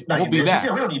nods. We'll be back.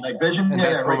 Yeah, we don't need night vision. And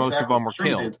that's where most of them were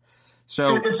killed.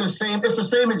 So it's the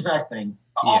same exact thing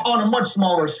on a much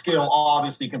smaller scale,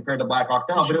 obviously compared to Black Hawk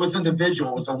Down. But it was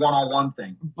individual. It was a one-on-one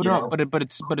thing. But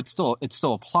it still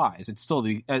applies. It's still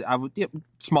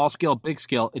small scale, big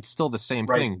scale. It's still the same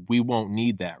thing. We won't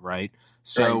need that, right?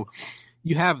 So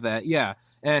you have that, yeah.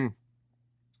 And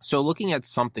so looking at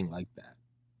something like that,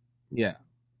 yeah.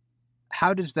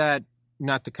 How does that,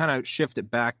 not to kind of shift it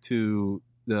back to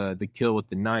the kill with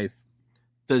the knife?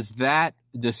 Does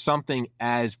something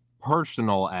as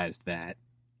personal as that,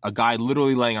 a guy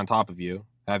literally laying on top of you,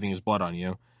 having his blood on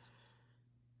you,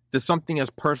 does something as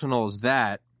personal as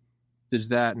that,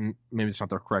 and maybe it's not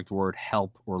the correct word,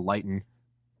 help or lighten,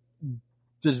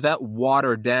 does that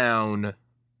water down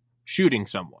shooting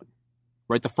someone?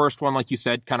 Right? The first one, like you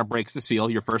said, kind of breaks the seal.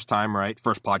 Your first time, right?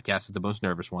 First podcast is the most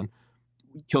nervous one.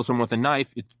 Kill someone with a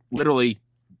knife,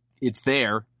 it's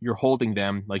there. You're holding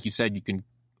them. Like you said, you can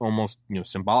almost,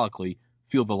 symbolically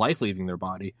feel the life leaving their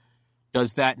body.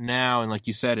 Does that now, and like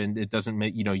you said, and it doesn't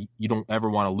make, you don't ever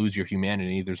want to lose your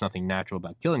humanity. There's nothing natural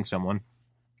about killing someone.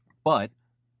 But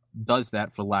does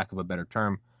that, for lack of a better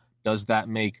term, does that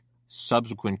make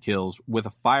subsequent kills with a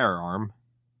firearm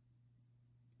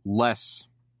less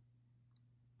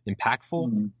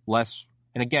impactful, less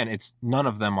And again, it's none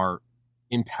of them are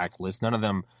impactless. None of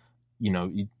them,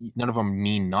 none of them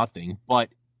mean nothing. But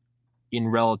in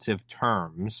relative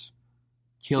terms,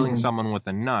 killing someone with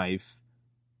a knife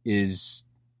does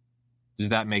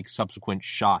that make subsequent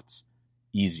shots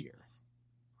easier?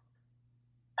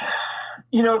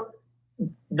 The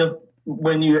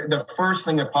first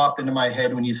thing that popped into my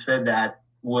head when you said that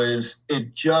was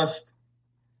it just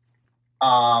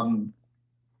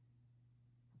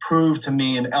proved to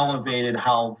me and elevated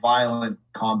how violent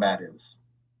combat is.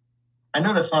 I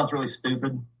know that sounds really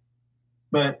stupid,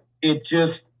 but it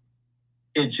just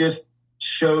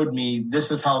showed me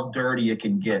this is how dirty it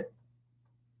can get.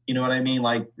 You know what I mean?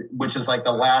 Like, which is like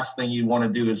the last thing you want to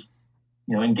do is,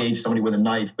 engage somebody with a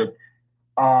knife. But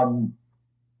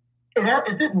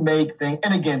it didn't make things.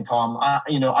 And again, Tom, I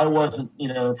wasn't,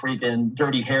 freaking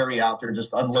Dirty Harry out there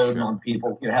just unloading on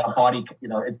people. Had a body.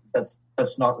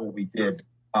 That's not what we did.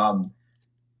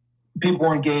 People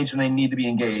are engaged and they need to be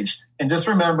engaged. And just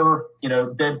remember,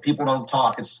 dead people don't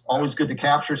talk. It's always good to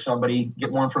capture somebody,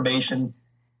 get more information.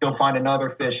 Go find another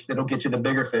fish that'll get you the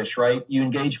bigger fish, right? You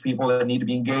engage people that need to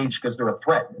be engaged because they're a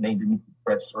threat and they need to be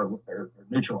threats or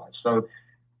neutralized. So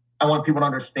I want people to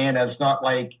understand that it's not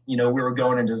like, we were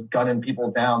going and just gunning people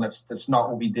down. That's not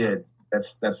what we did.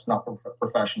 That's not what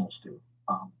professionals do.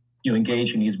 You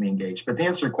engage who needs to be engaged. But to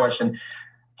answer your question,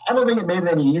 I don't think it made it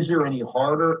any easier or any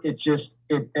harder. It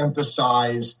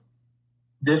emphasized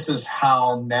this is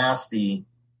how nasty.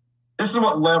 This is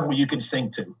what level you can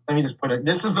sink to. Let me just put it.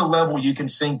 This is the level you can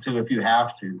sink to if you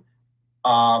have to.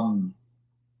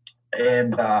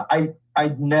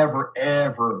 I'd never,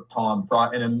 ever, Tom,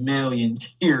 thought in a million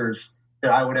years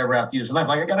that I would ever have to use a knife.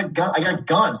 Like, I got a gun. I got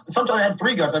guns. And sometimes I had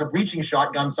 3 guns. I had a breaching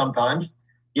shotgun sometimes,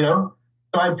 So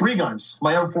I had 3 guns.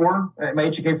 My M4, my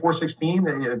HK 416,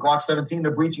 a Glock 17,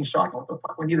 the breaching shotgun. What the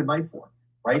fuck would I need a knife for,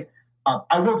 right?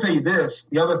 I will tell you this.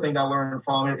 The other thing I learned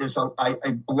from it is a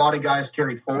lot of guys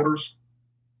carry folders.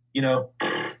 Dude,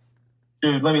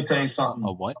 let me tell you something.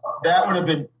 A what? That would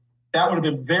have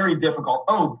been very difficult.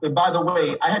 Oh, and by the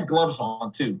way, I had gloves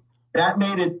on too. That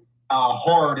made it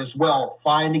hard as well,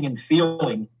 finding and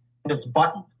feeling this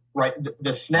button, right?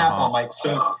 The snap on my.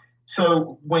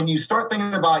 So when you start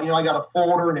thinking about, I got a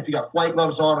folder, and if you got flight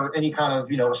gloves on or any kind of,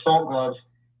 assault gloves,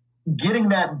 getting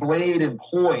that blade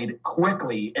employed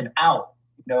quickly and out,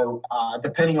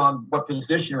 depending on what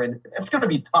position you're in, it's going to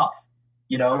be tough,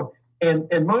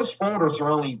 and most folders are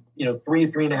only,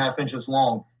 3.5 inches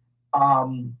long.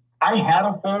 I had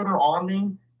a folder on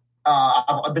me,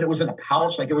 but it was in a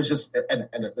pouch. Like, it was just an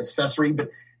accessory, but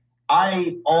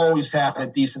I always had a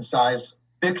decent size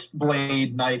fixed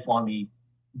blade knife on me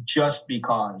just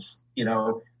because, and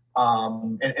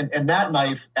that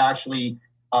knife actually,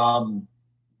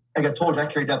 like I told you, I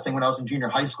carried that thing when I was in junior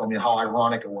high school. I mean, how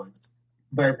ironic it was.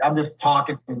 But I'm just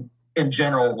talking in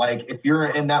general. Like, if you're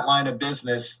in that line of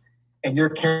business and you're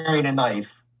carrying a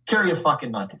knife, carry a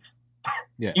fucking knife.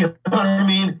 Yeah. You know what I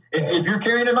mean? If you're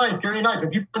carrying a knife, carry a knife.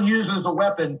 If you can use it as a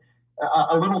weapon,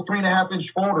 a little 3.5 inch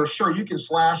folder, sure, you can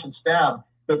slash and stab.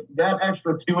 But that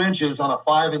extra 2 inches on a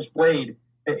 5-inch blade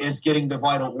is getting the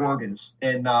vital organs.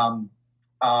 And,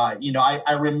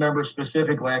 I remember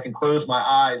specifically, I can close my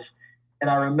eyes, and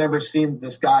I remember seeing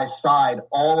this guy's side.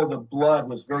 All of the blood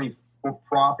was very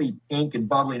frothy, pink, and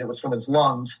bubbly, and it was from his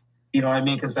lungs. You know what I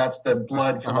mean? Because that's the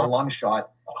blood from a lung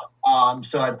shot.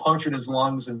 So I punctured his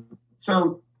lungs. And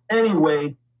so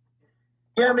anyway,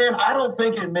 yeah, man, I don't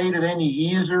think it made it any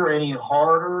easier, any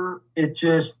harder. It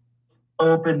just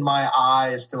opened my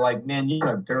eyes to, like, man, you're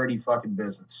in a dirty fucking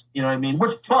business. You know what I mean?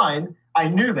 Which, fine. I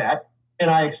knew that,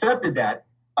 and I accepted that.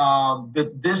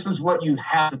 But this is what you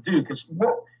have to do. Because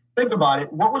think about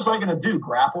it. What was I going to do?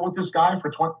 Grapple with this guy for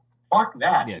 20? Fuck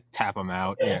that. Yeah, tap him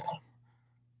out.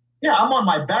 Yeah, I'm on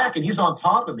my back and he's on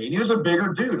top of me. And he was a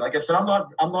bigger dude. Like I said, I'm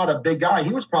not a big guy.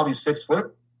 He was probably 6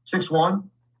 foot, 6'1",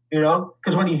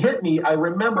 because when he hit me, I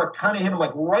remember kind of hit him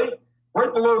like right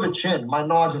below the chin. My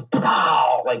nose just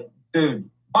pow, like,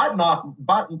 dude, I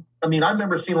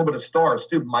remember seeing a little bit of stars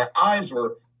too. My eyes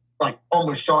were like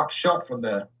almost shut from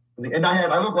and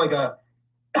I looked like a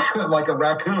like a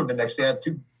raccoon the next day. I had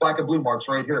 2 black and blue marks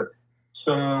right here.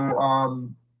 So,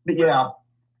 but yeah,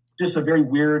 just a very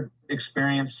weird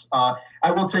experience. I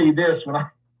will tell you this: when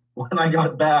I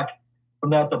got back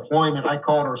from that deployment, I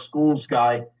called our schools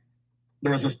guy.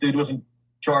 There was this dude who was in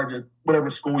charge of whatever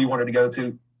school you wanted to go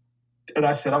to, and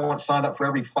I said, I want to sign up for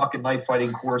every fucking knife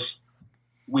fighting course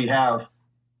we have.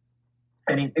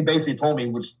 And he basically told me,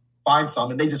 "Would find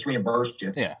some," and they just reimbursed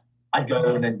you. Yeah. I'd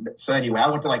go, and then so anyway, I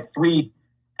went to like 3.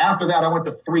 After that, I went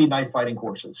to 3 knife fighting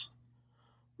courses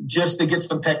just to get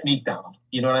some technique down.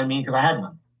 You know what I mean? Because I had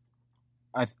none.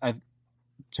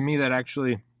 to me that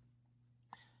actually,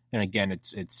 and again,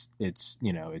 it's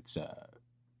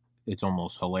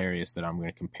almost hilarious that I'm going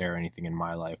to compare anything in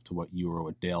my life to what you or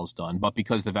what Dale's done. But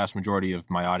because the vast majority of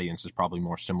my audience is probably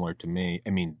more similar to me, I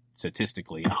mean,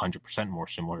 statistically 100% more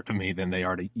similar to me than they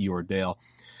are to you or Dale.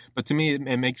 But to me,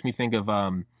 it makes me think of,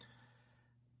 I'll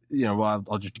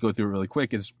just go through it really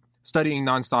quick, is studying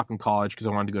nonstop in college because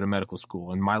I wanted to go to medical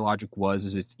school. And my logic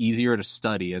is it's easier to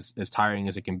study, as tiring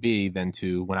as it can be, than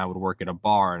to when I would work at a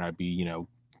bar and I'd be,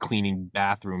 cleaning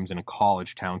bathrooms in a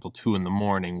college town till 2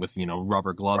 a.m. with,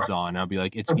 rubber gloves on. And I'd be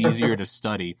like, it's easier to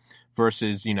study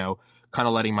versus, kind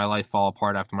of letting my life fall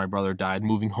apart after my brother died,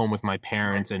 moving home with my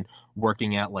parents and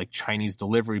working at like Chinese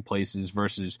delivery places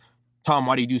versus, Tom,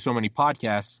 why do you do so many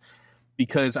podcasts?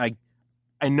 Because I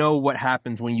know what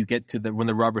happens when you get to when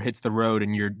the rubber hits the road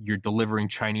and you're delivering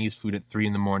Chinese food at 3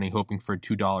 a.m. hoping for a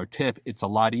 $2 tip. It's a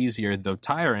lot easier, though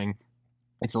tiring.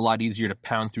 It's a lot easier to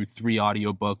pound through 3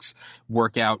 audiobooks,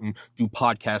 work out and do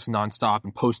podcasts nonstop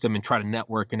and post them and try to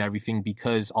network and everything,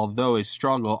 because although it's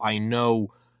struggle, I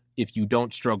know if you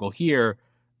don't struggle here,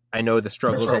 I know the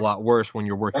struggle is a lot worse when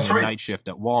you're working a night shift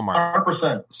at Walmart.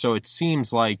 100%. So it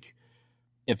seems like,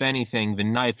 if anything, the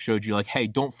knife showed you like, hey,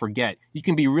 don't forget, you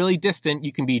can be really distant.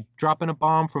 You can be dropping a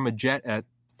bomb from a jet at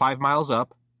 5 miles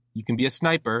up. You can be a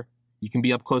sniper. You can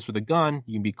be up close with a gun.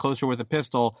 You can be closer with a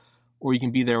pistol, or you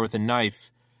can be there with a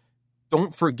knife.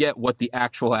 Don't forget what the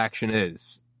actual action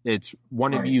is. It's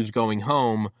one of you's going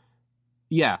home.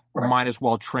 Yeah, might as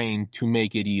well train to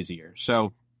make it easier.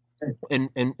 So, and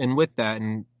with that,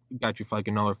 and got you for like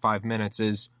another 5 minutes,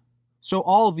 is so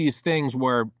all of these things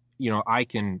where, I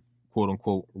can quote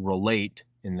unquote relate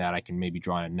in that I can maybe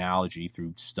draw an analogy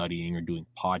through studying or doing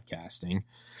podcasting.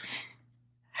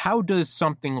 How does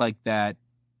something like that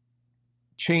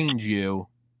change you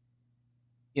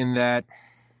in that?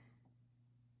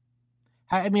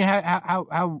 I mean,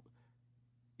 how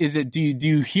is it? Do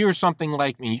you hear something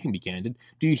like me? You can be candid.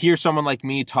 Do you hear someone like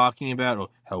me talking about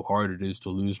how hard it is to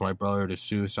lose my brother to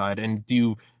suicide? And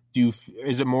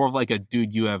is it more of like a,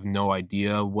 dude, you have no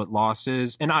idea what loss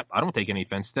is? And I don't take any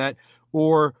offense to that.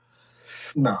 Or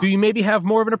do you maybe have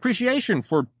more of an appreciation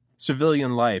for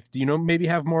civilian life? Do you maybe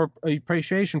have more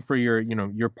appreciation for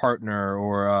your partner,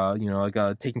 or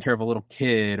taking care of a little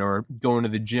kid or going to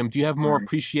the gym? Do you have more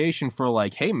appreciation for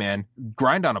like, hey man,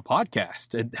 grind on a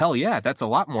podcast? And hell yeah, that's a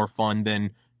lot more fun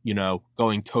than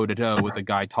going toe to toe with a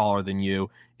guy taller than you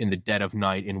in the dead of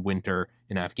night in winter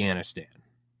in Afghanistan.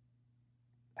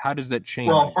 How does that change?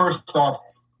 Well, first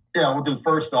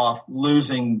off,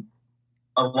 losing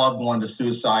a loved one to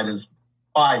suicide is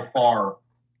by far,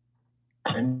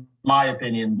 in my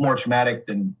opinion, more traumatic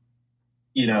than,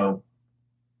 dealing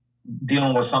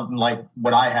with something like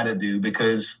what I had to do,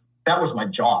 because that was my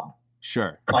job.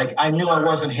 Sure. Like, I knew I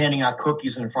wasn't handing out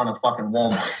cookies in front of fucking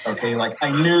Walmart. Okay. Like, I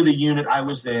knew the unit I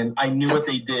was in. I knew what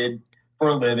they did for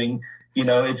a living.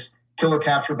 It's killer,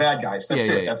 capture bad guys. That's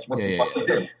it. That's what the fuck they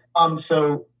did.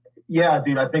 So yeah,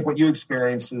 dude, I think what you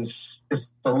experience is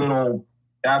a little,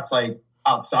 that's like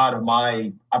outside of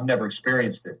I've never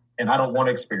experienced it, and I don't want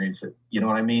to experience it. You know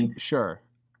what I mean? Sure.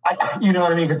 You know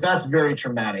what I mean? Because that's very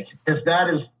traumatic. Because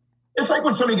it's like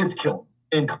when somebody gets killed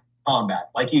in combat.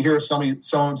 Like, you hear somebody,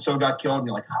 so-and-so got killed, and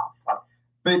you're like, oh, fuck.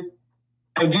 But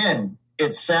again,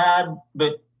 it's sad,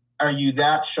 but are you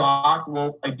that shocked?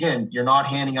 Well, again, you're not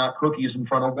handing out cookies in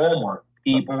front of Walmart.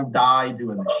 People die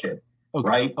doing this shit. Okay.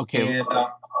 Right? Okay. And,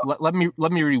 let me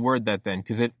reword that then,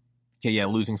 because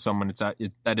losing someone,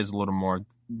 that is a little more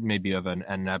maybe of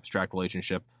an abstract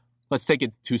relationship. Let's take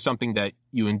it to something that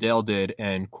you and Dale did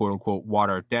and quote unquote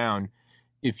water it down.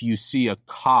 If you see a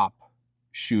cop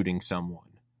shooting someone,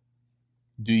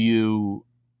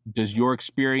 does your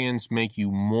experience make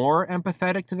you more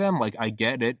empathetic to them? Like, I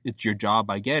get it, it's your job,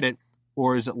 I get it.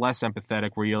 Or is it less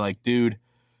empathetic where you're like, dude,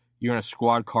 you're in a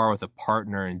squad car with a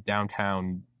partner in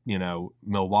downtown,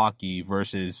 Milwaukee,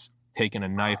 versus taking a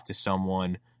knife to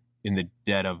someone in the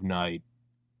dead of night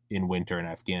in winter in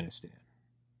Afghanistan?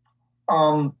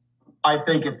 I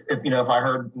think if I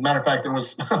heard, matter of fact, there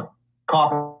was a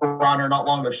cop around here not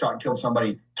long ago shot and killed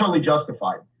somebody, totally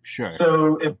justified. Sure.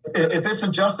 So if it's a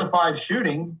justified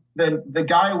shooting, then the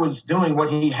guy was doing what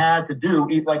he had to do.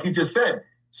 Like you just said,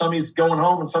 somebody's going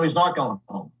home and somebody's not going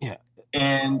home. Yeah.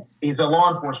 And he's a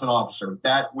law enforcement officer.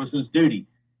 That was his duty.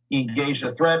 He engaged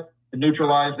a threat,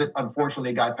 neutralized it.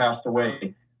 Unfortunately, the guy passed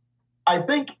away.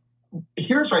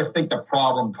 Here's where I think the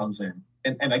problem comes in.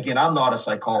 And again, I'm not a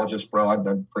psychologist, bro. I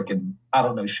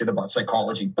don't know shit about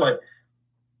psychology. But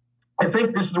I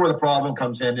think this is where the problem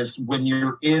comes in, is when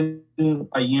you're in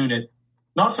a unit,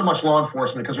 not so much law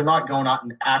enforcement, because they're not going out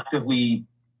and actively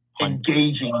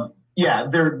engaging yeah,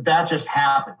 that just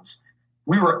happens.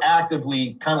 We were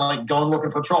actively kind of like going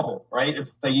looking for trouble, right?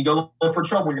 It's like you go look for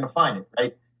trouble, you're going to find it,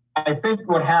 right? I think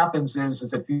what happens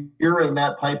is if you're in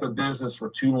that type of business for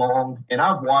too long, and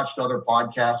I've watched other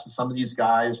podcasts of some of these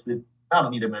guys that I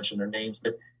don't need to mention their names,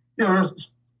 but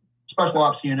there's special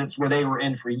ops units where they were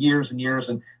in for years and years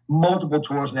and multiple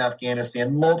tours in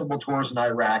Afghanistan, multiple tours in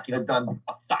Iraq, done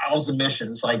 1,000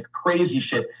 missions, like crazy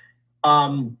shit.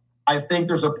 I think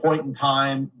there's a point in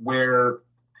time where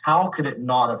how could it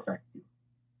not affect you?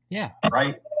 Yeah.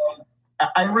 Right.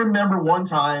 I remember one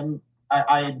time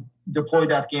I deployed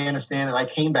to Afghanistan and I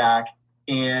came back,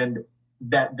 and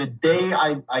that the day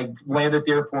I landed at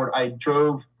the airport, I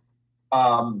drove,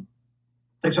 so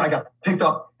I got picked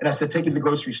up and I said, take me to the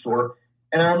grocery store.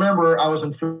 And I remember I was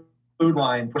in food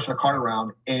line pushing a cart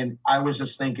around, and I was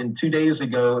just thinking 2 days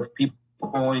ago, if people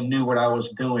only knew what I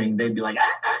was doing, they'd be like,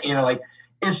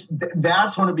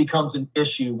 that's when it becomes an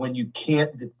issue, when you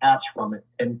can't detach from it.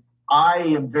 And I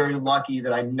am very lucky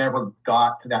that I never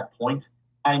got to that point.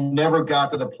 I never got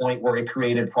to the point where it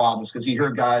created problems, because you hear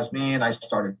guys, man, I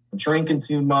started drinking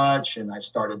too much, and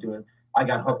I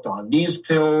got hooked on these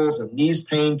pills and these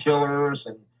painkillers,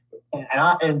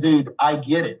 and dude, I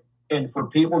get it. And for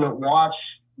people that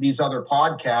watch these other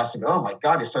podcasts and go, oh my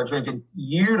God, you start drinking,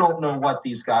 you don't know what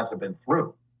these guys have been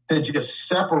through to just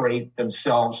separate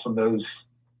themselves from those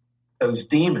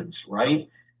demons, right?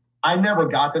 I never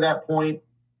got to that point,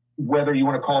 whether you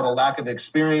want to call it a lack of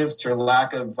experience or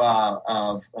lack of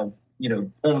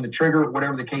pulling the trigger,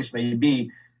 whatever the case may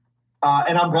be.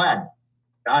 And I'm glad.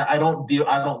 I don't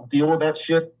deal with that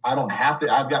shit. I don't have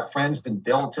to. I've got friends, and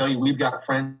they'll tell you we've got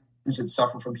friends that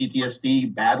suffer from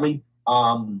PTSD badly.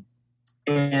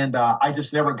 And I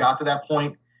just never got to that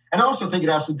point. And I also think it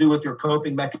has to do with your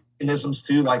coping mechanisms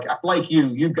too. Like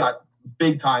you've got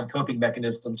big time coping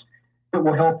mechanisms that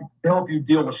will help you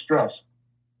deal with stress.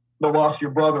 The loss of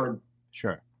your brother.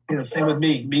 Sure. Same with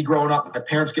me growing up, my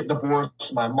parents getting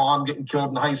divorced, my mom getting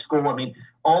killed in high school. I mean,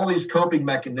 all these coping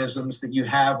mechanisms that you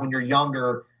have when you're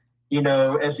younger,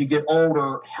 as you get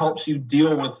older, helps you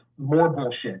deal with more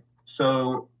bullshit.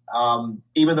 So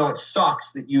even though it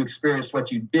sucks that you experienced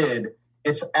what you did,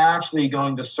 it's actually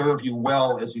going to serve you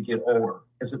well as you get older,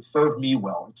 as it served me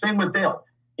well. Same with Dale.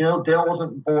 Dale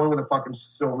wasn't born with a fucking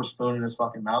silver spoon in his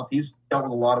fucking mouth. He's dealt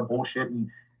with a lot of bullshit and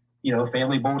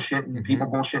family bullshit and people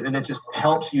bullshit. And it just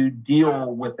helps you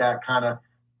deal with that kind of,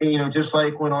 just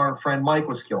like when our friend Mike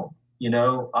was killed,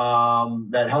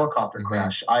 that helicopter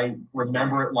crash. I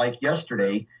remember it like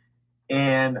yesterday,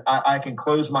 and I can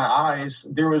close my eyes.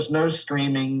 There was no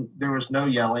screaming. There was no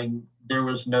yelling. There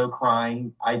was no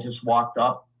crying. I just walked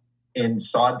up and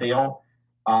saw Dale.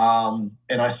 And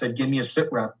I said, give me a sit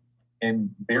rep.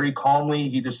 And very calmly,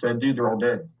 he just said, dude, they're all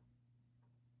dead.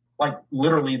 Like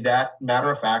literally that matter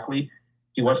of factly.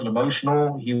 He wasn't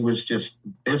emotional. He was just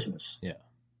business. Yeah.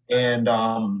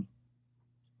 And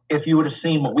if you would have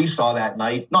seen what we saw that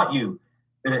night, not you,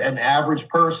 an average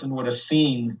person would have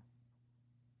seen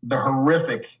the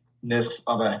horrificness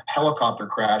of a helicopter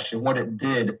crash and what it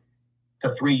did to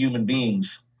 3 human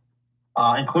beings,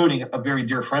 including a very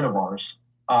dear friend of ours,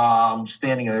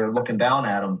 standing there looking down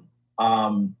at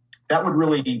him. That would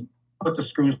really put the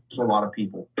screws to a lot of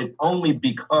people, but only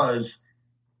because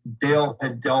Dale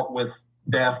had dealt with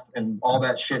death and all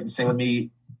that shit, and same with me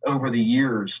over the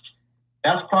years.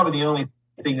 That's probably the only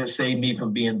thing that saved me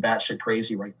from being batshit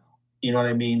crazy right now. You know what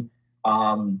I mean?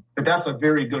 But that's a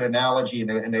very good analogy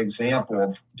and an example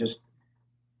of just,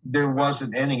 there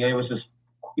wasn't anything. It was just,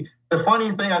 the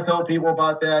funny thing I tell people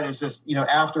about that is just,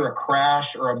 after a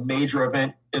crash or a major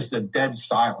event is the dead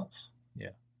silence. Yeah.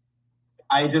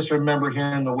 I just remember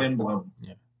hearing the wind blow.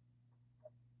 Yeah.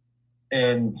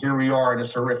 And here we are in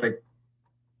this horrific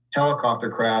helicopter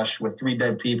crash with 3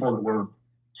 dead people that were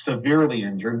severely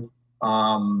injured.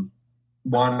 One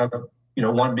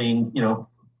being,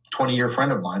 20-year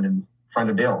friend of mine and friend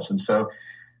of Dale's. And so,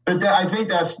 but I think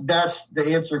that's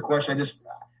the answer to your question.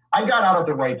 I got out at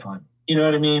the right time. You know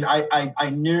what I mean? I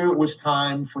knew it was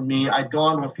time for me. I'd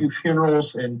gone to a few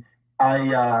funerals, and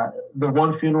the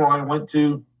one funeral I went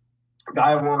to, the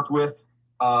guy I worked with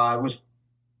was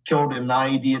killed in an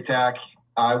IED attack.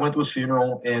 I went to his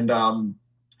funeral, and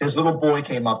his little boy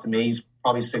came up to me. He's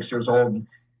probably 6 years old. And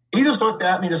he just looked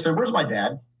at me and said, "Where's my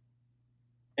dad?"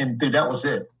 And dude, that was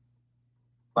it.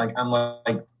 Like, I'm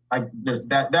like,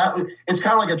 that it's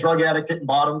kind of like a drug addict hitting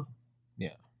bottom. Yeah.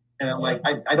 And I'm like,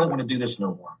 I don't want to do this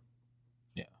no more.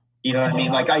 Yeah. You know what I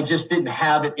mean? Like, I just didn't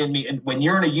have it in me. And when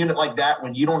you're in a unit like that,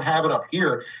 when you don't have it up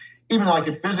here, even though I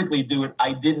could physically do it,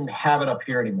 I didn't have it up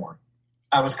here anymore.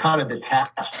 I was kind of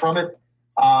detached from it.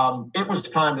 It was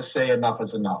time to say enough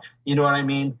is enough. You know what I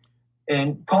mean?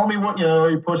 And call me what,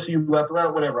 you pussy, you left,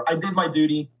 whatever. I did my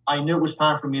duty. I knew it was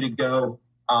time for me to go.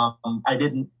 I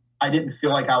didn't feel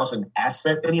like I was an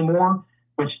asset anymore,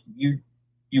 which you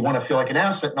want to feel like an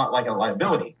asset, not like a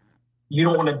liability. You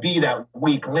don't want to be that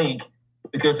weak link,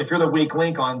 because if you're the weak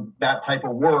link on that type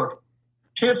of work,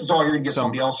 chances are you're going to get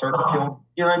somebody else hurt or killed.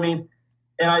 You know what I mean?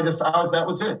 And that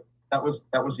was it. That was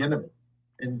the end of it.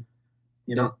 And,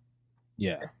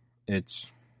 Yeah, it's,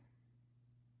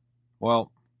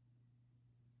 well,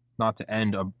 not to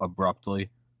end abruptly,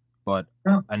 but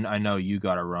I know you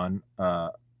got to run.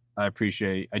 I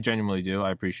genuinely do.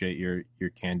 I appreciate your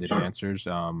candid answers.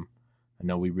 I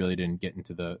know we really didn't get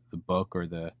into the book or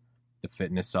the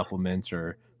fitness supplements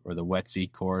or the wet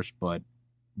seat course, but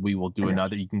we will do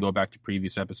another. You can go back to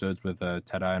previous episodes with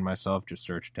Teti and myself. Just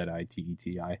search Teti,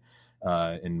 Teti,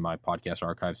 in my podcast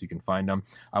archives. You can find them.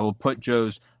 I'll put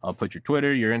your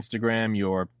Twitter, your Instagram,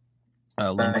 your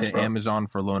link to Amazon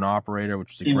for Lone Operator,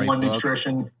 which is a great book.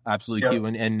 Nutrition. Absolutely.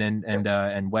 Yep.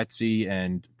 And Wetsy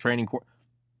and training course.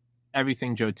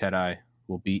 Everything Joe Teti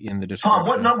will be in the description. Tom,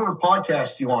 what number of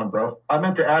podcasts are you on, bro? I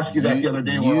meant to ask you that the other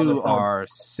day. You are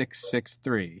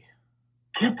 663.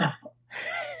 Get the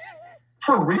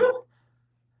for real?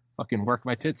 Fucking work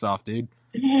my tits off, dude.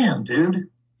 Damn, dude.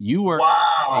 You were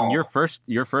and your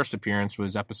first appearance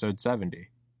was episode 70.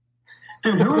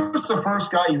 Dude, who was the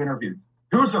first guy you interviewed?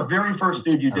 Who was the very first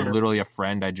dude you did? Literally a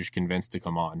friend I just convinced to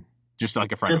come on. Just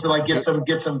like a friend. Just to like get some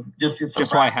Just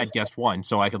so I had guest one,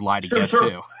 so I could lie to guest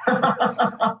two.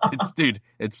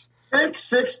 It's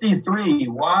 663.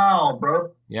 Wow, bro.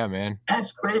 Yeah, man.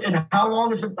 That's great. And how long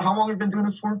have you been doing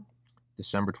this for?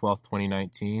 December 12th,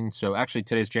 2019. So actually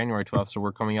today's January 12th, so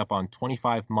we're coming up on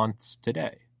 25 months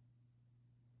today.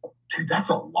 Dude, that's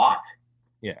a lot.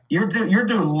 Yeah. You're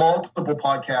doing multiple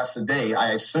podcasts a day,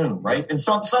 I assume, right? And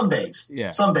some days.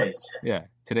 Yeah. Some days. Yeah.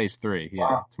 Today's 3. Yeah.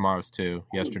 Wow. Tomorrow's 2.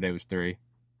 Yesterday was 3.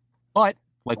 But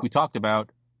like we talked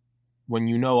about, when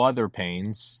you know other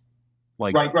pains,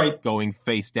 like right. going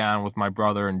face down with my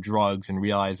brother and drugs and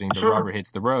realizing the rubber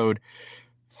hits the road,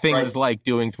 things like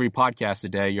doing 3 podcasts a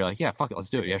day, you're like, yeah, fuck it, let's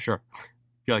do it. Yeah, sure.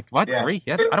 You're like, what? Yeah. 3?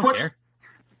 Yeah, I don't care.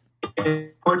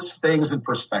 It puts things in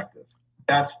perspective.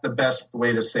 That's the best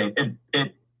way to say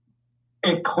it.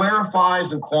 It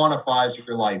clarifies and quantifies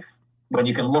your life when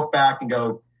you can look back and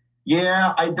go,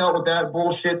 yeah, I dealt with that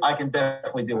bullshit. I can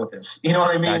definitely deal with this. You know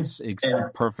what I mean? That's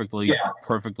perfectly.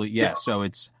 Yeah. So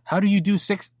it's, how do you do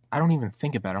 6? I don't even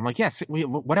think about it. I'm like, yes.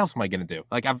 What else am I going to do?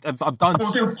 Like I've done.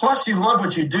 Well, dude, plus you love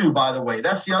what you do, by the way.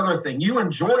 That's the other thing. You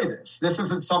enjoy this. This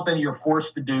isn't something you're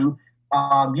forced to do.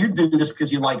 You do this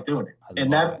because you like doing it.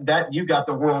 And that you got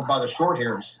the world by the short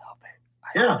hairs.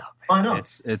 I know.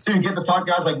 It's dude, get to talk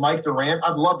guys like Mike Durant.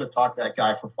 I'd love to talk to that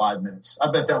guy for 5 minutes. I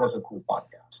bet that was a cool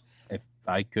podcast. If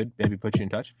I could maybe put you in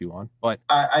touch if you want, but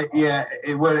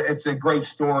it's a great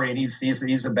story, and he's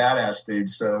a badass dude.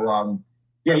 So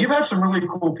you've had some really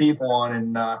cool people on,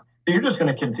 and you're just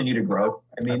going to continue to grow.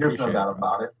 I mean, there's no doubt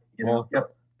about it. You know?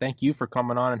 Yep. Thank you for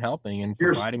coming on and helping and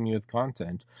providing me with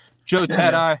content, Joe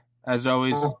Teti. As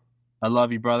always. I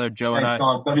love you, brother. Thanks,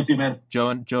 Tom. Love you too, man. Joe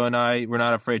and I, we're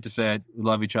not afraid to say it. We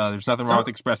love each other. There's nothing wrong with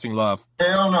expressing love.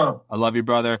 Hell no. I love you,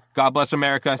 brother. God bless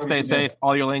America. Stay safe.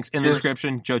 All your links in the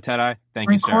description. Joe Teti, thank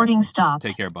you, sir. Recording stopped.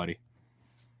 Take care, buddy.